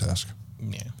the front desk.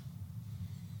 Yeah.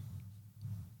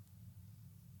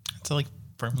 It's like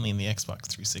firmly in the Xbox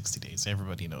 360 days.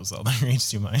 Everybody knows all their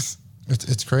HDMIs.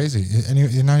 It's crazy.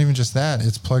 And not even just that.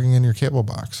 It's plugging in your cable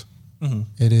box.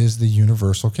 Mm-hmm. It is the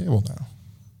universal cable now.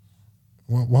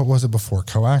 What was it before?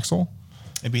 Coaxial?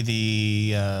 It'd be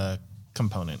the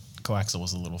component. Coaxial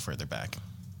was a little further back.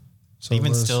 So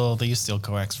they use steel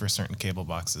coax for certain cable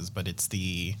boxes, but it's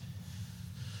the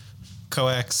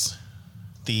coax,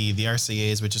 the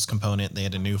RCAs, which is component. They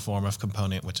had a new form of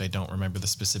component, which I don't remember the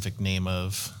specific name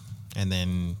of, and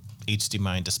then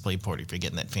HDMI and DisplayPort if you're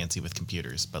getting that fancy with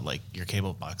computers, but like your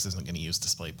cable box isn't going to use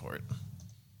DisplayPort.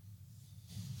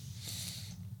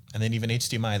 And then even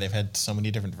HDMI, they've had so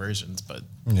many different versions, but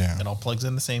it all plugs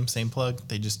in the same plug.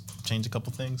 They just change a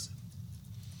couple things.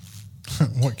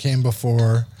 What came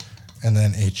before, and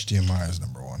then HDMI is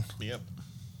number one. Yep.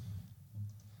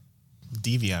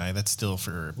 DVI, that's still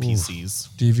for PCs.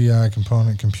 DVI,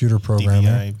 component computer programmer.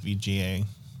 DVI, VGA.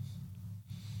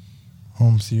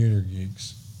 Home theater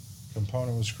geeks.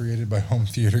 Component was created by home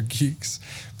theater geeks,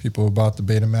 people who bought the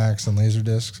Betamax and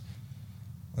Laserdiscs.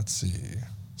 Let's see.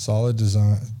 Solid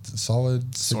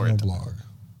Signal blog.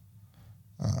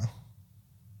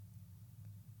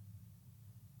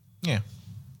 Yeah.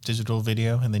 Digital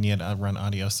video, and then you had to run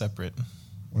audio separate.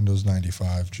 Windows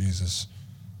 95, Jesus.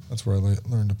 That's where I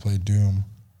learned to play Doom.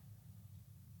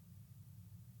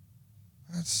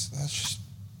 That's just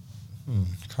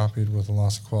copied with a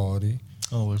loss of quality.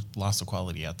 Oh, with loss of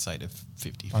quality outside of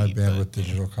 50 feet. High bandwidth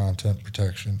digital content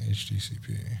protection,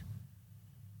 HDCP.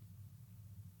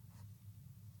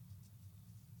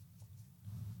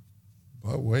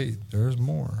 But wait, there's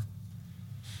more.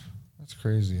 That's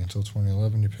crazy. Until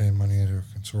 2011, you pay money into a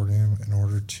consortium in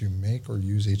order to make or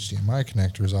use HDMI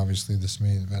connectors. Obviously, this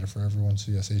made it better for everyone.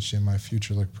 So yes, HDMI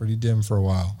future looked pretty dim for a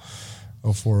while.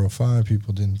 04, 05,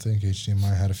 people didn't think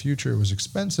HDMI had a future. It was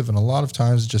expensive, and a lot of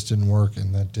times it just didn't work,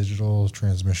 and that digital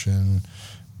transmission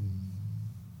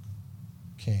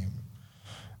came.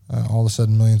 All of a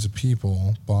sudden, millions of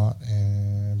people bought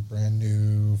brand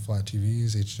new flat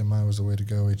TVs. HDMI was the way to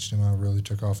go. HDMI really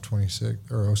took off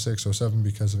 06, 07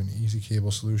 because of an easy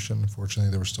cable solution. Unfortunately,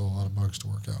 there were still a lot of bugs to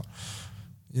work out.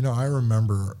 You know, I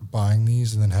remember buying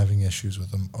these and then having issues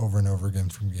with them over and over again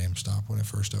from GameStop when it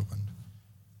first opened.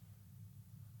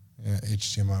 Yeah,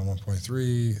 HDMI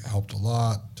 1.3 helped a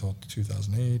lot until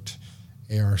 2008.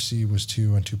 ARC was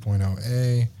 2 and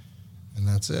 2.0A. And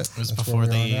that's it. It was that's before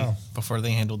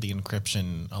they handled the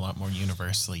encryption a lot more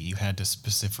universally. You had to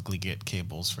specifically get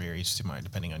cables for your HDMI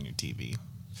depending on your TV.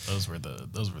 Those were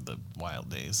the wild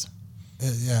days.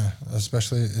 Yeah,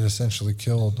 especially it essentially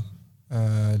killed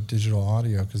digital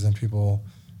audio because then people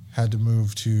had to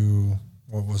move to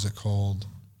what was it called?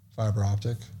 Fiber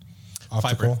optic.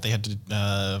 Optical. They had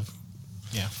to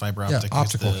fiber optic. Yeah,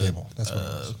 optical cable. That's what it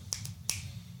was.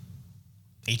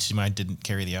 HDMI didn't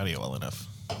carry the audio well enough.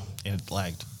 It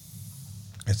lagged.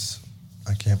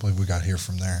 I can't believe we got here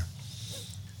from there.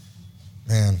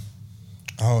 Man.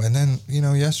 Oh, and then,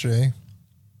 yesterday,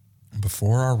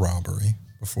 before our robbery,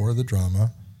 before the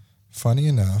drama, funny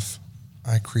enough,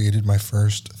 I created my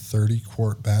first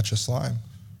 30-quart batch of slime.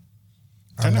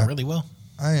 Turned out really well.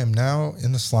 I am now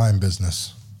in the slime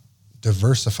business,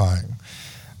 diversifying.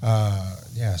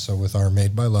 So with our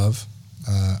Made by Love,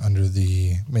 under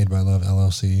the Made by Love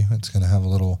LLC, it's going to have a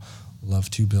little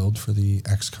Love to build for the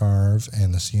X-Carve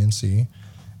and the CNC.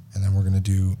 And then we're going to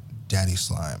do Daddy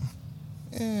Slime.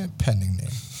 Pending name.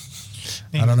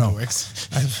 I don't know.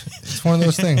 It's one of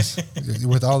those things.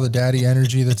 With all the daddy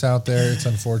energy that's out there, it's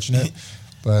unfortunate.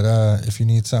 But if you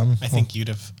need something. I think you'd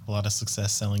have a lot of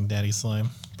success selling Daddy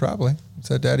Slime. Probably. It's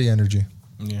that daddy energy.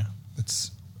 Yeah.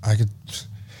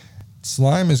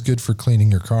 Slime is good for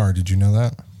cleaning your car. Did you know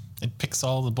that? It picks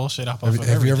all the bullshit off of everything.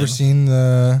 Have you ever seen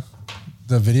the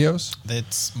videos?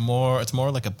 It's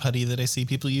more like a putty that I see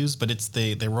people use, but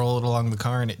they roll it along the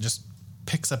car and it just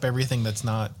picks up everything that's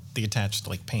not the attached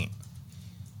like paint.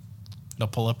 It'll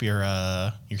pull up your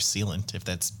sealant if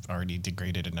that's already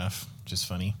degraded enough, which is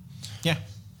funny. Yeah.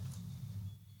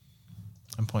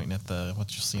 I'm pointing at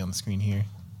what you'll see on the screen here.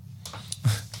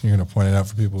 You're going to point it out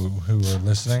for people who are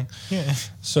listening? Yeah.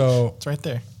 So it's right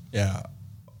there. Yeah.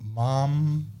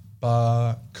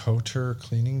 Mamba Coater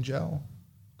Cleaning Gel.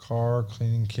 Car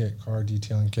cleaning kit, car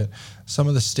detailing kit. Some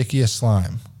of the stickiest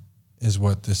slime is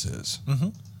what this is. Mm-hmm.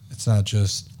 It's not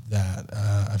just that.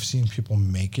 I've seen people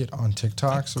make it on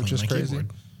TikToks, which is crazy.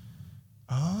 Keyboard.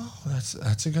 Oh,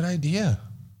 that's a good idea.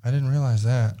 I didn't realize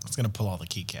that. It's going to pull all the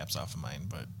keycaps off of mine,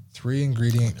 but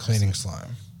 3-ingredient cleaning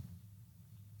slime.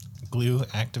 Glue,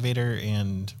 activator,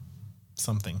 and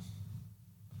something.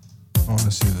 I want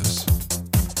to see this.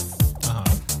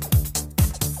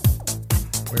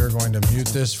 We are going to mute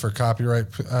this for copyright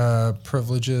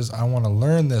privileges. I want to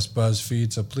learn this,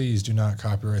 BuzzFeed, so please do not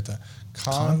copyright that.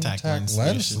 Contact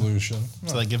lens solution.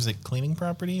 So that gives it cleaning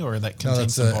property, or that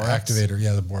contains the borax? Activator.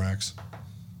 Yeah, the borax.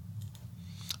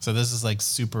 So this is like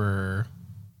super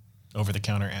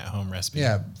over-the-counter at-home recipe.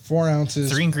 Yeah, 4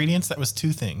 ounces. 3 ingredients. That was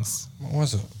 2 things. What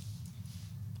was it?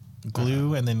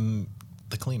 Glue and then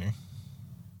the cleaner.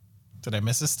 Did I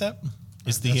miss a step?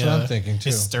 That's what I'm thinking too.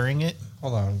 Is stirring it?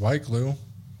 Hold on. White glue.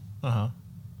 Uh-huh.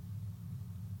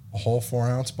 A whole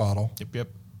 4-ounce bottle. Yep.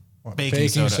 What, baking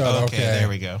soda. Okay, there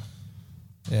we go.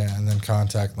 Yeah, and then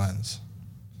contact lens.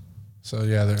 So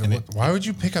yeah, why would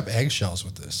you pick up eggshells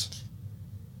with this?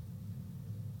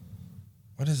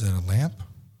 What is it? A lamp?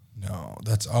 No,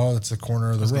 it's the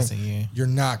corner of the room. Say, yeah. You're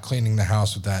not cleaning the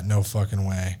house with that. No fucking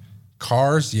way.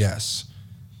 Cars, yes.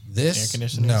 This, air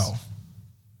conditioners? No.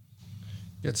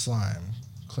 Get slime.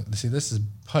 See, this is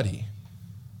putty.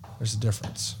 There's a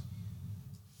difference.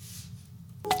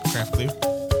 Craft glue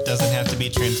doesn't have to be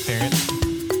transparent.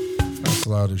 That's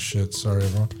loud as shit. Sorry,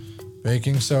 everyone.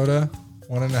 Baking soda,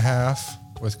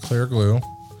 1.5 with clear glue.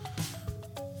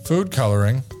 Food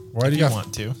coloring. Why do you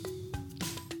want to?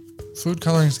 Food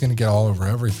coloring is going to get all over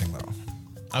everything, though.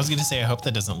 I was going to say, I hope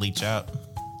that doesn't leach out,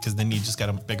 because then you just got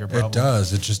a bigger problem. It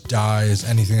does. It just dyes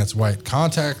anything that's white.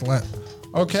 Contact lens.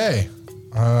 Okay.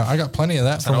 I got plenty of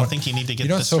that. I don't think you need to get. You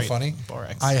know what's so funny?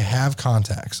 Borax. I have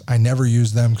contacts. I never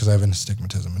use them because I have an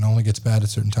astigmatism. It only gets bad at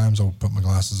certain times. I'll put my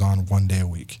glasses on 1 day a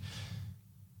week.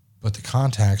 But the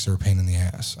contacts are a pain in the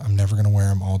ass. I'm never going to wear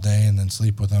them all day and then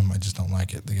sleep with them. I just don't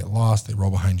like it. They get lost. They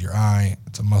roll behind your eye.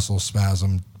 It's a muscle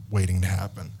spasm waiting to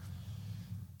happen.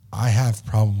 I have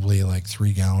probably like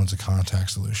 3 gallons of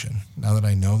contact solution. Now that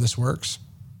I know this works,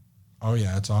 oh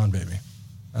yeah, it's on, baby.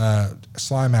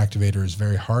 Slime activator is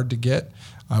very hard to get.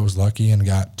 I was lucky and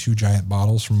got 2 giant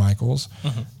bottles from Michael's.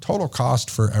 Total cost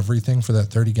for everything for that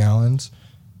 30 gallons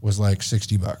was like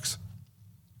 $60.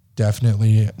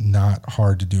 Definitely not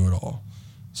hard to do at all.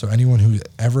 So anyone who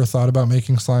ever thought about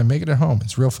making slime, make it at home.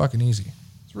 It's real fucking easy.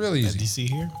 It's really easy. Do you see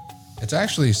here? It's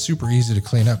actually super easy to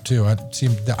clean up too.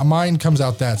 Mine comes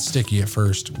out that sticky at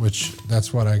first, which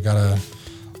that's what I gotta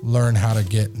learn how to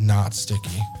get not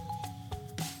sticky.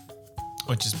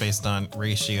 Which is based on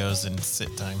ratios and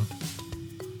sit time.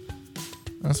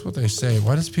 That's what they say.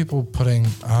 Why does people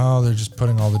they're just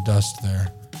putting all the dust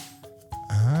there.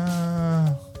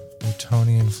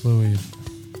 Newtonian fluid.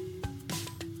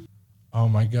 Oh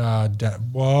my God.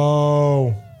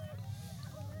 Whoa.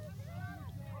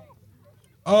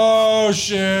 Oh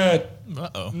shit.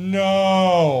 Uh-oh.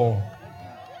 No.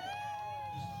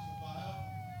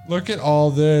 Look at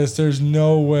all this. There's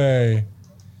no way.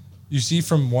 You see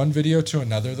from one video to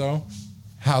another though,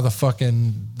 how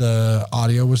the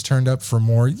audio was turned up for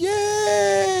more.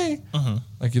 Yay!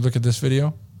 Like you look at this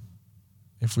video.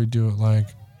 If we do it like.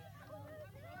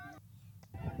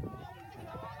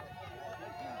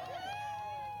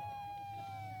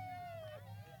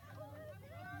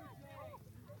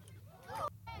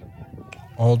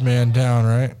 Old man down,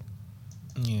 right?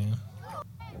 Yeah.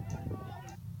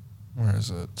 Where is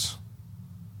it?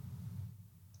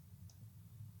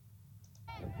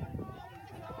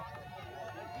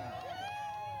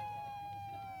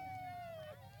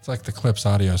 It's like the clip's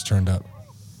audio is turned up.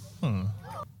 Who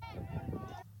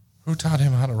taught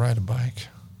him how to ride a bike?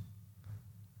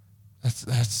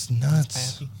 That's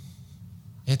nuts.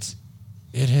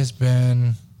 It has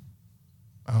been.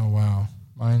 Oh wow.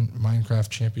 Minecraft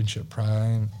Championship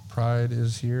Pride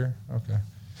is here. Okay.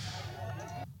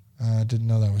 I didn't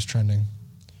know that was trending.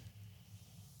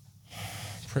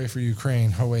 Pray for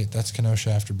Ukraine. Oh wait, that's Kenosha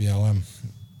after BLM.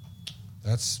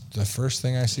 That's the first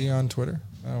thing I see on Twitter.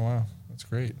 Oh wow, that's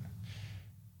great.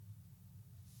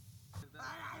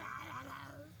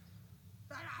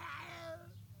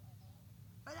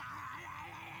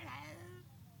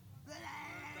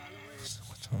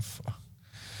 What the fuck?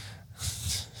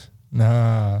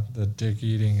 Nah, the dick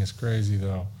eating is crazy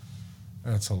though.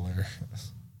 That's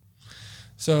hilarious.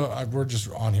 So we're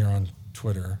just on here on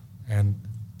Twitter, and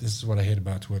this is what I hate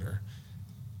about Twitter.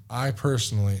 I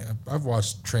personally, I've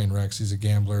watched Trainwrecks. He's a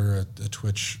gambler, a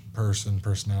Twitch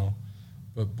personnel.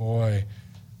 But boy,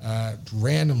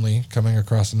 randomly coming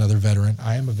across another veteran.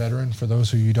 I am a veteran for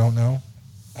those who you don't know.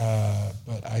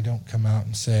 But I don't come out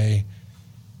and say,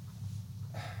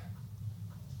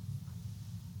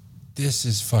 this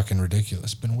is fucking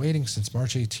ridiculous. Been waiting since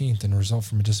March 18th and a result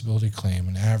from a disability claim.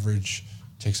 An average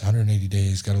takes 180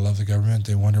 days. Gotta love the government.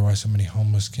 They wonder why so many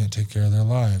homeless can't take care of their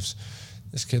lives.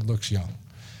 This kid looks young.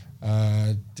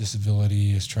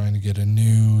 Disability, is trying to get a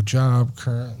new job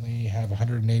currently. Have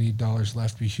 $180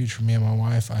 left. Be huge for me and my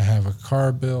wife. I have a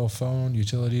car bill, phone,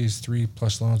 utilities,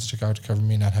 3+ loans took out to cover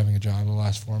me not having a job the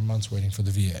last 4 months waiting for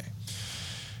the VA.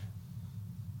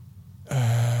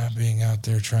 Being out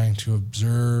there trying to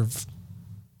observe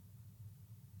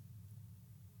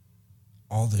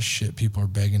all this shit. People are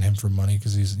begging him for money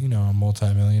because he's, a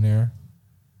multimillionaire.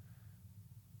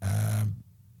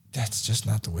 That's just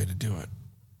not the way to do it.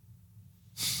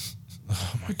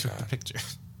 Oh my God. The picture.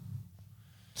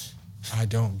 I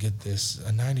don't get this.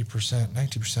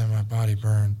 90% of my body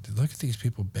burned. Look at these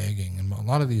people begging, and a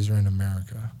lot of these are in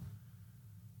America.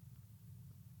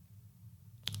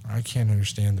 I can't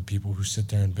understand the people who sit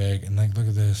there and beg and look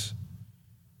at this.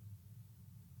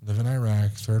 Live in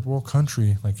Iraq, third world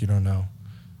country, like you don't know.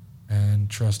 And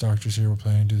trust doctors here will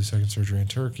plan to do the second surgery in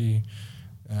Turkey.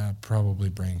 Probably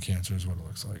brain cancer is what it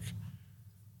looks like.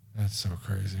 That's so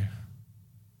crazy.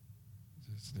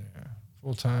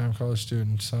 Full-time college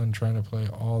student, son trying to play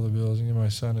all the bills and get my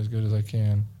son as good as I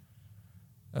can.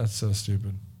 That's so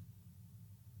stupid.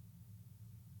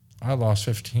 I lost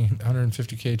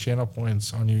 150K channel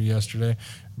points on you yesterday.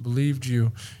 Believed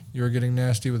you. You were getting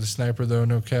nasty with a sniper, though,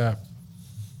 no cap.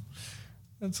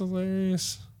 That's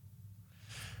hilarious.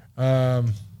 But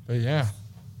yeah,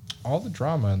 all the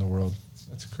drama in the world.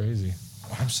 That's crazy.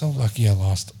 I'm so lucky I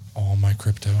lost all my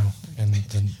crypto in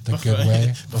the good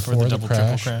way before the double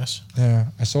triple crash. Yeah,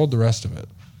 I sold the rest of it.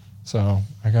 So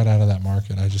I got out of that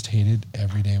market. I just hated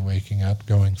every day waking up,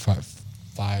 going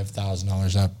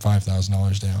 $5,000 up,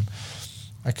 $5,000 down.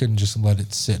 I couldn't just let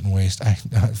it sit and waste. I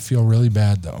feel really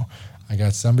bad though. I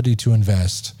got somebody to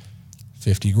invest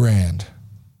 $50,000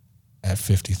 at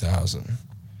 50,000,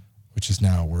 which is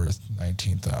now worth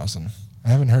 19,000. I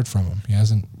haven't heard from him. He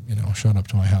hasn't, showed up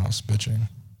to my house bitching.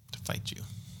 To fight you.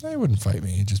 He wouldn't fight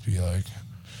me. He'd just be like,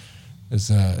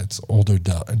 It's older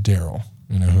Daryl.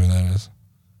 You know who that is?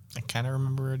 I kind of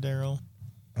remember a Daryl.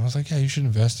 I was like, yeah, you should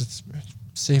invest. It's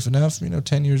safe enough.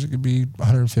 10 years, it could be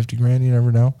 150 grand. You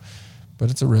never know. But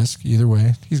it's a risk either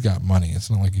way. He's got money. It's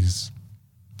not like he's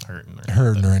hurting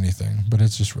or anything. But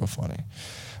it's just real funny.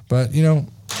 But,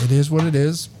 it is what it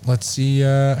is. Let's see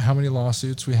how many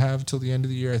lawsuits we have till the end of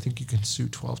the year. I think you can sue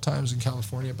 12 times in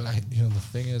California. But, the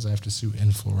thing is, I have to sue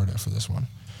in Florida for this one.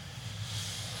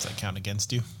 Does that count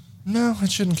against you? No,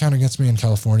 it shouldn't count against me in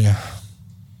California.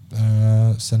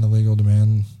 Send a legal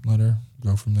demand letter.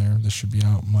 Go from there. This should be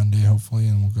out Monday, hopefully,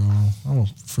 and we'll go. Oh,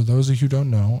 for those of you who don't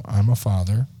know, I'm a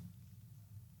father.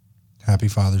 Happy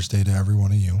Father's Day to every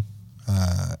one of you.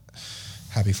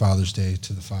 Happy Father's Day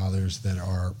to the fathers that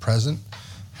are present.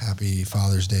 Happy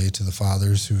Father's Day to the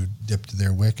fathers who dipped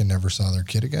their wick and never saw their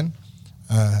kid again.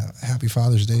 Happy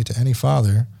Father's Day to any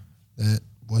father that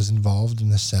was involved in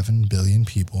the 7 billion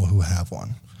people who have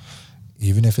one.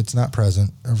 Even if it's not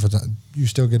present, or if you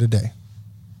still get a day.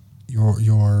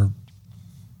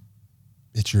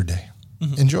 It's your day.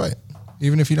 Mm-hmm. Enjoy it.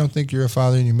 Even if you don't think you're a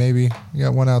father and you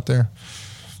got one out there.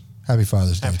 Happy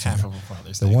Father's Day. Have half of a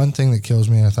Father's Day. The one thing that kills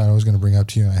me, and I thought I was going to bring up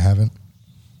to you, and I haven't.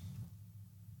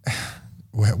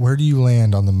 Where do you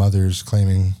land on the mothers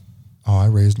claiming, oh, I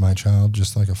raised my child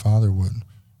just like a father would?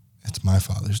 It's my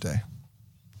Father's Day.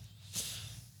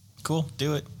 Cool.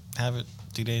 Do it. Have it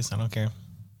 2 days. I don't care.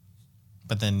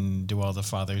 But then do all the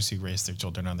fathers who raise their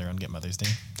children on their own get Mother's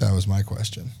Day? That was my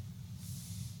question.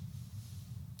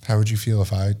 How would you feel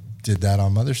if I did that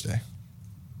on Mother's Day?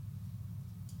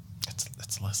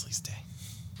 That's Leslie's day.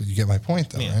 But you get my point,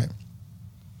 though, right?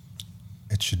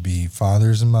 It should be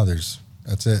fathers and mothers.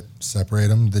 That's it. Separate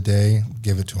them the day,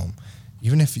 give it to them.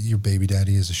 Even if your baby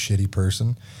daddy is a shitty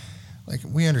person, like,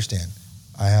 we understand.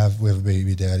 We have a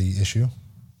baby daddy issue.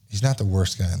 He's not the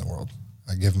worst guy in the world.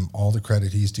 I give him all the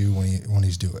credit he's due when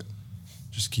he's due it.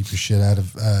 Just keep your shit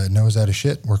nose out of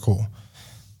shit. We're cool.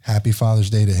 Happy Father's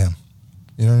Day to him.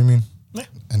 You know what I mean? Yeah.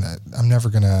 And I'm never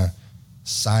going to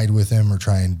side with him or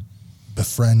try and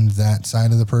befriend that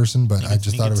side of the person, but I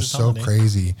just thought it was so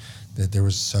crazy that there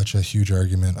was such a huge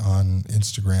argument on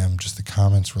Instagram. Just the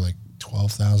comments were like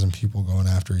 12,000 people going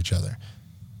after each other.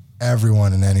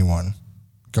 Everyone and anyone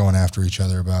going after each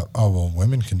other about, oh, well,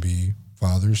 women can be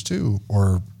fathers too,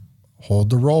 or hold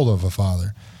the role of a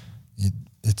father.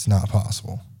 It's not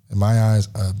possible. In my eyes,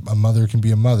 a mother can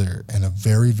be a mother, and a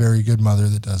very, very good mother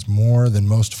that does more than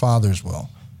most fathers will,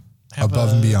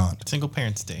 above and beyond. Single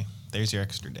Parents Day. There's your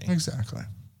extra day. Exactly.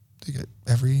 They get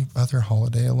every other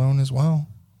holiday alone as well.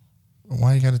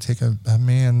 Why you got to take a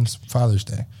man's Father's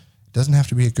Day? It doesn't have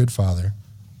to be a good father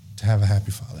to have a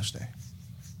happy Father's Day.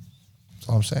 That's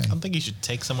all I'm saying. I don't think you should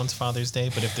take someone's Father's Day,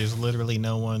 but if there's literally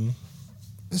no one...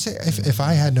 Say, if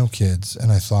I had no kids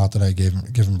and I thought that I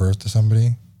given birth to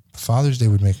somebody, Father's Day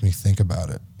would make me think about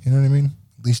it. You know what I mean?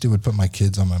 At least it would put my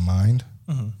kids on my mind.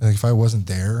 Mm-hmm. Like, if I wasn't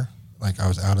there, like, I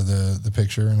was out of the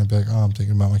picture, and I'd be like, oh, I'm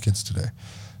thinking about my kids today.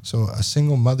 So a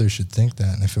single mother should think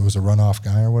that. And if it was a runoff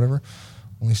guy or whatever,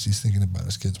 at least he's thinking about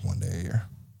his kids one day a year.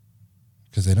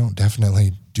 Because they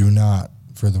definitely do not,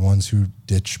 for the ones who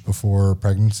ditch before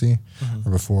pregnancy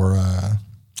or before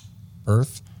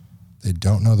birth, they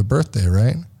don't know the birthday,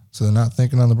 right? So they're not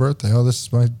thinking on the birthday, oh, this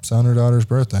is my son or daughter's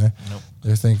birthday. Nope.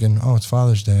 They're thinking, oh, it's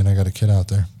Father's Day and I got a kid out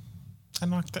there. I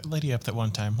knocked that lady up that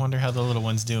one time. Wonder how the little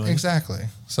one's doing. Exactly.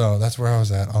 So that's where I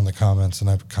was at on the comments, and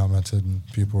I commented, and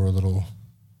people were a little,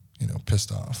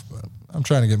 pissed off. But I'm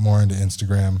trying to get more into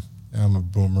Instagram. I'm a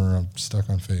boomer. I'm stuck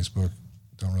on Facebook.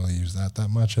 Don't really use that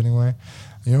much anyway.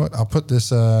 You know what? I'll put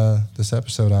this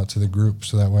episode out to the group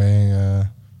so that way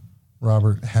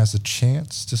Robert has a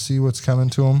chance to see what's coming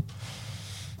to him.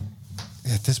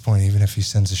 At this point, even if he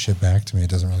sends the shit back to me, it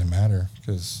doesn't really matter,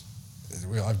 because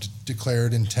I've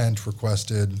declared intent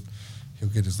requested. He'll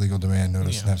get his legal demand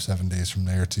notice and have 7 days from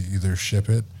there to either ship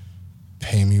it,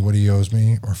 pay me what he owes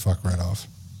me, or fuck right off.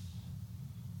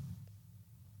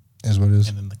 Is what it is.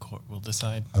 And then the court will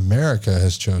decide. America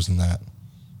has chosen that.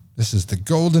 This is the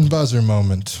golden buzzer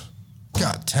moment.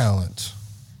 Got talent.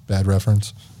 Bad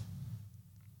reference.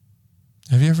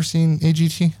 Have you ever seen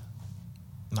AGT?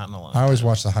 Not in a long I always time.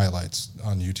 watch the highlights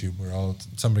on YouTube where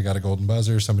somebody got a golden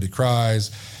buzzer, somebody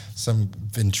cries, some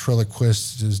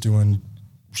ventriloquist is doing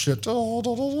shit. No?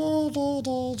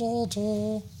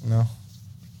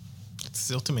 It's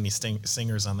still too many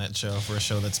singers on that show for a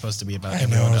show that's supposed to be about I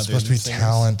everyone know, other it's supposed to than be singers.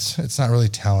 talent. It's not really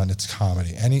talent, it's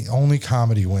comedy. Only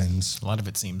comedy wins. A lot of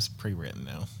it seems pre-written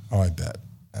now. Oh, I bet.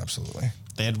 Absolutely.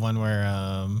 They had one where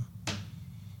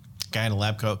guy in a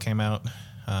lab coat came out.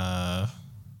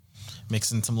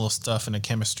 mixing some little stuff in a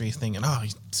chemistry thing, and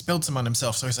he spilled some on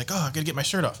himself. So he's like, I gotta get my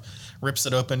shirt off. Rips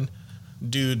it open.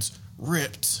 Dude's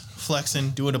ripped,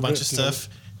 flexing, doing a bunch of stuff.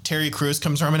 Terry Crews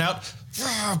comes running out,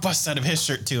 busts out of his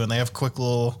shirt too, and they have quick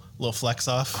little flex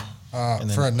off.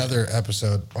 For another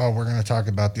episode, we're going to talk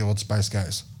about the Old Spice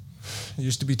guys. It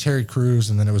used to be Terry Crews,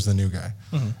 and then it was the new guy.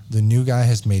 Mm-hmm. The new guy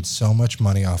has made so much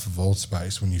money off of Old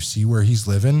Spice. When you see where he's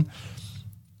living,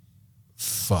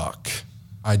 fuck.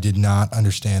 I did not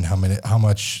understand how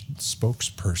much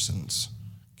spokespersons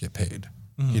get paid.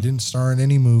 Mm-hmm. He didn't star in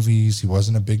any movies. He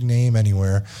wasn't a big name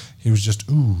anywhere. He was just,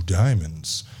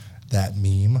 diamonds. That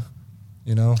meme.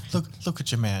 You know, look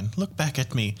at your man. Look back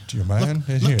at me. To your man.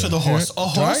 Look to the horse. A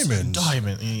horse.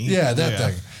 Diamond. Yeah,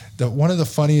 that thing. One of the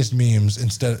funniest memes.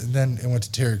 Then it went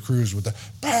to Terry Crews with the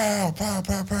pow, pow,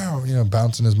 pow, pow. You know,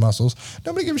 bouncing his muscles.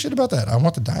 Nobody gave a shit about that. I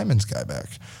want the diamonds guy back.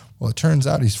 Well, it turns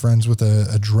out he's friends with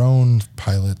a drone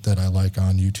pilot that I like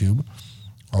on YouTube.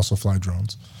 Also fly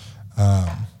drones.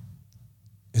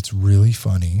 It's really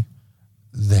funny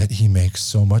that he makes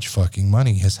so much fucking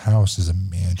money. His house is a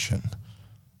mansion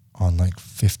on like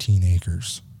 15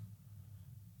 acres.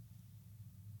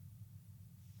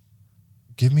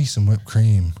 Give me some whipped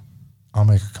cream. I'll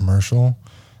make a commercial.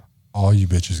 All you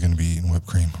bitches going to be eating whipped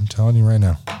cream. I'm telling you right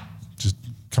now. Just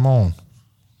come on.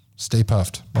 Stay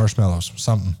puffed. Marshmallows.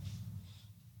 Something.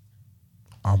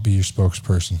 I'll be your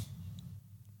spokesperson.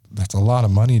 That's a lot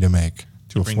of money to make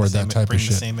to afford that type of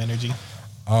shit. Bring the same energy.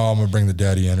 Oh, I'm going to bring the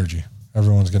daddy energy.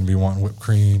 Everyone's going to be wanting whipped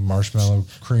cream, marshmallow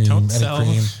cream,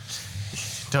 cream.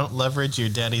 Don't leverage your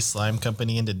daddy's slime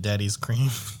company into daddy's cream.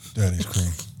 Daddy's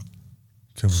cream.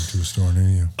 Coming to a store near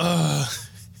you.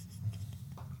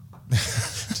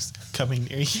 Just coming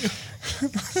near you.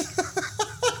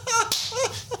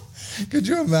 Could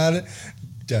you imagine?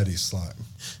 Daddy's slime.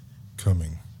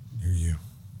 Coming near you.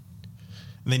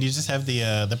 And then you just have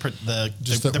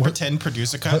the pretend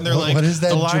producer cut, and they're like, what is that?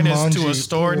 The line Jumanji? is to a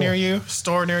store near you.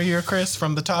 Store near you, Chris,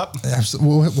 from the top.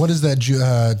 Absolutely. What is that?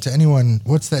 To anyone,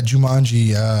 what's that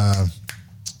Jumanji?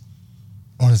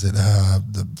 What is it?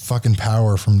 The fucking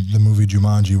power from the movie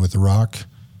Jumanji with The Rock.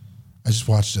 I just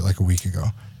watched it like a week ago.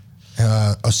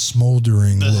 A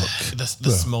smoldering look. The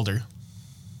smolder.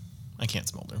 I can't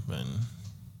smolder, but...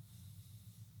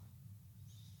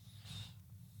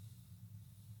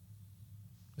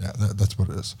 Yeah, that's what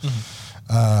it is.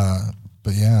 Mm-hmm.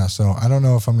 But yeah, so I don't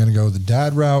know if I'm going to go the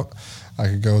dad route. I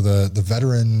could go the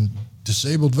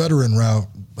disabled veteran route,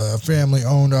 family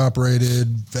owned, operated,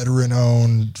 veteran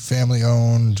owned, family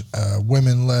owned,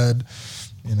 women led.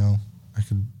 You know,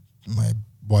 my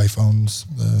wife owns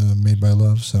Made by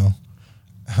Love, so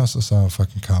I also saw a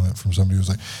fucking comment from somebody who was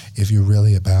like, if you're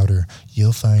really about her,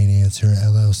 you'll finance her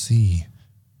LLC.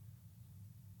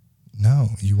 No,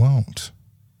 you won't.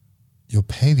 You'll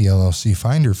pay the LLC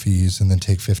finder fees and then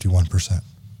take 51%.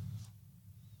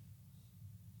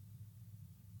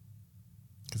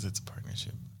 Because it's a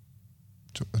partnership.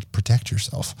 To protect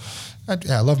yourself.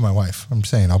 I love my wife. I'm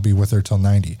saying I'll be with her till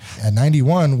 90. At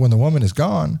 91, when the woman is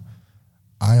gone,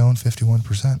 I own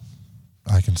 51%.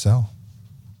 I can sell.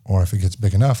 Or if it gets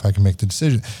big enough, I can make the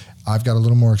decision. I've got a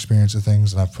little more experience with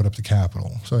things and I've put up the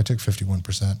capital. So I took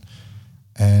 51%.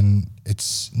 And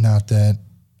it's not that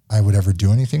I would ever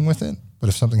do anything with it, but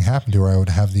if something happened to her, I would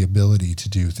have the ability to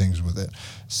do things with it.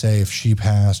 Say if she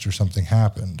passed or something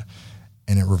happened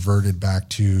and it reverted back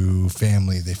to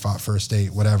family, they fought for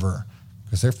estate, whatever,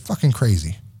 because they're fucking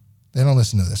crazy. They don't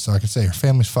listen to this. So I can say her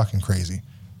family's fucking crazy.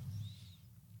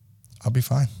 I'll be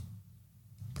fine.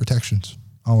 Protections,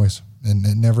 always.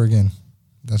 And never again.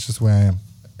 That's just the way I am.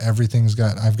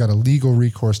 I've got a legal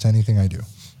recourse to anything I do.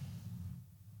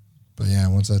 But yeah,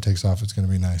 once that takes off, it's going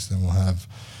to be nice. Then we'll have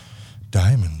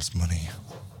diamonds money,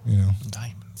 you know.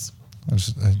 Diamonds.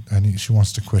 She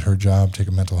wants to quit her job, take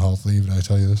a mental health leave. Did I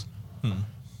tell you this?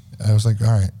 I was like, all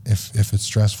right, if it's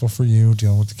stressful for you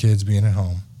dealing with the kids, being at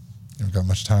home, you don't got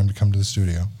much time to come to the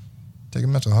studio, take a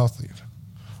mental health leave.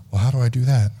 Well, how do I do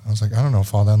that? I was like, I don't know,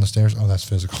 fall down the stairs. Oh, that's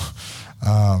physical.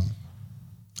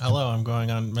 Hello, I'm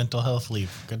going on mental health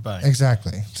leave. Goodbye.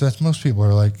 Exactly. So that's most people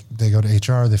are like, they go to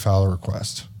HR, they file a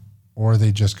request. Or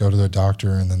they just go to the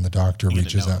doctor and then the doctor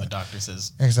reaches out. The doctor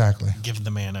says, exactly. Give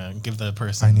the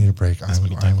person. I need a break.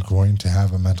 I'm going to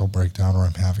have a mental breakdown or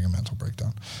I'm having a mental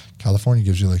breakdown. California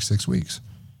gives you like 6 weeks.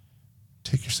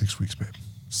 Take your 6 weeks, babe.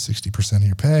 60% of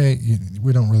your pay.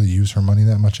 We don't really use her money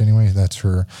that much anyway. That's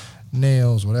her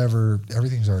nails, whatever.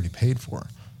 Everything's already paid for.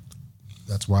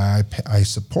 That's why I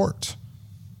support.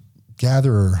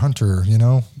 Gatherer, hunter, you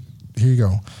know. Here you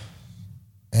go.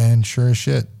 And sure as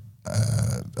shit,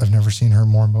 I've never seen her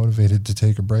more motivated to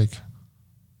take a break.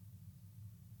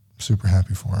 Super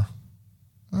happy for her.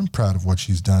 I'm proud of what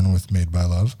she's done with Made by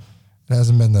Love. It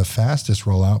hasn't been the fastest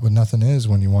rollout, but nothing is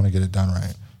when you want to get it done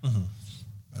right. Mm-hmm.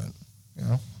 But, you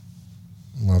know,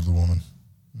 love the woman.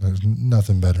 There's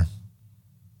nothing better.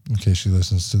 In case she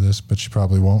listens to this, but she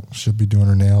probably won't. She'll be doing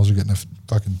her nails or getting a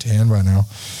fucking tan by now.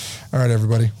 All right,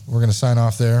 everybody. We're going to sign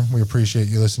off there. We appreciate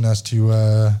you listening to us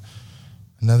to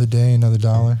Another Day, Another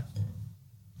Dollar.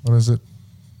 What is it?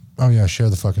 Oh, yeah. Share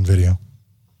the fucking video.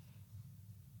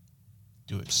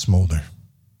 Do it. Smolder.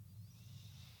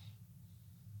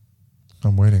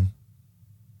 I'm waiting.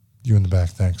 You in the back.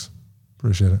 Thanks.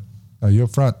 Appreciate it. Now you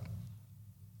up front.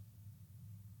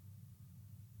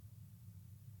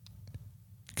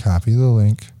 Copy the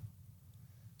link.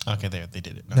 Okay, there they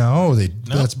did it. No,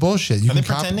 that's bullshit. You Are can they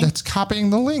pretending? That's copying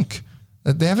the link.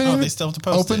 They haven't even they still have to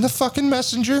post open it. the fucking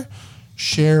messenger.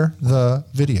 Share the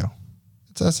video.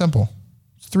 It's that simple.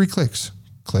 It's 3 clicks.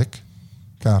 Click,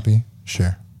 copy,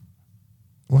 share.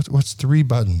 What's 3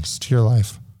 buttons to your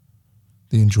life?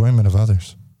 The enjoyment of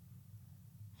others.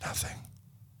 Nothing.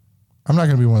 I'm not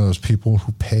going to be one of those people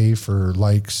who pay for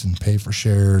likes and pay for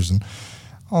shares. And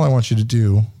all I want you to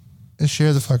do is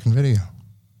share the fucking video.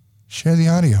 Share the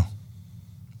audio.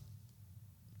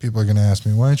 People are going to ask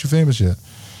me, why aren't you famous yet?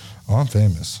 Oh, I'm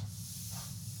famous.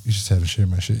 You just haven't shared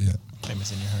my shit yet.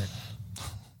 Famous in your heart.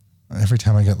 Every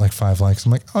time I get like 5 likes,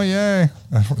 I'm like, oh, yay. I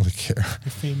don't really care.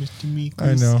 You're famous to me,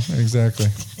 Chris. I know, exactly.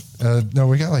 No,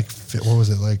 we got like, what was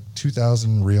it, like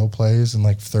 2,000 real plays in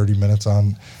like 30 minutes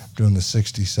on doing the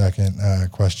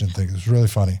 60-second question thing. It was really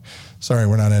funny. Sorry,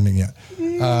 we're not ending yet.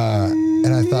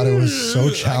 And I thought it was so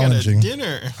challenging. I got a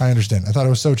dinner. I understand. I thought it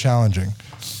was so challenging,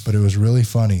 but it was really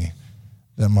funny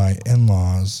that my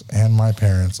in-laws and my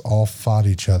parents all fought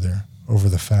each other over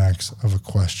the facts of a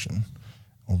question.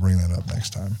 We'll bring that up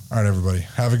next time. All right, everybody.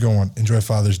 Have a good one. Enjoy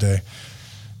Father's Day.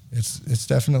 It's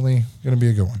definitely going to be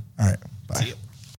a good one. All right. Bye. See ya.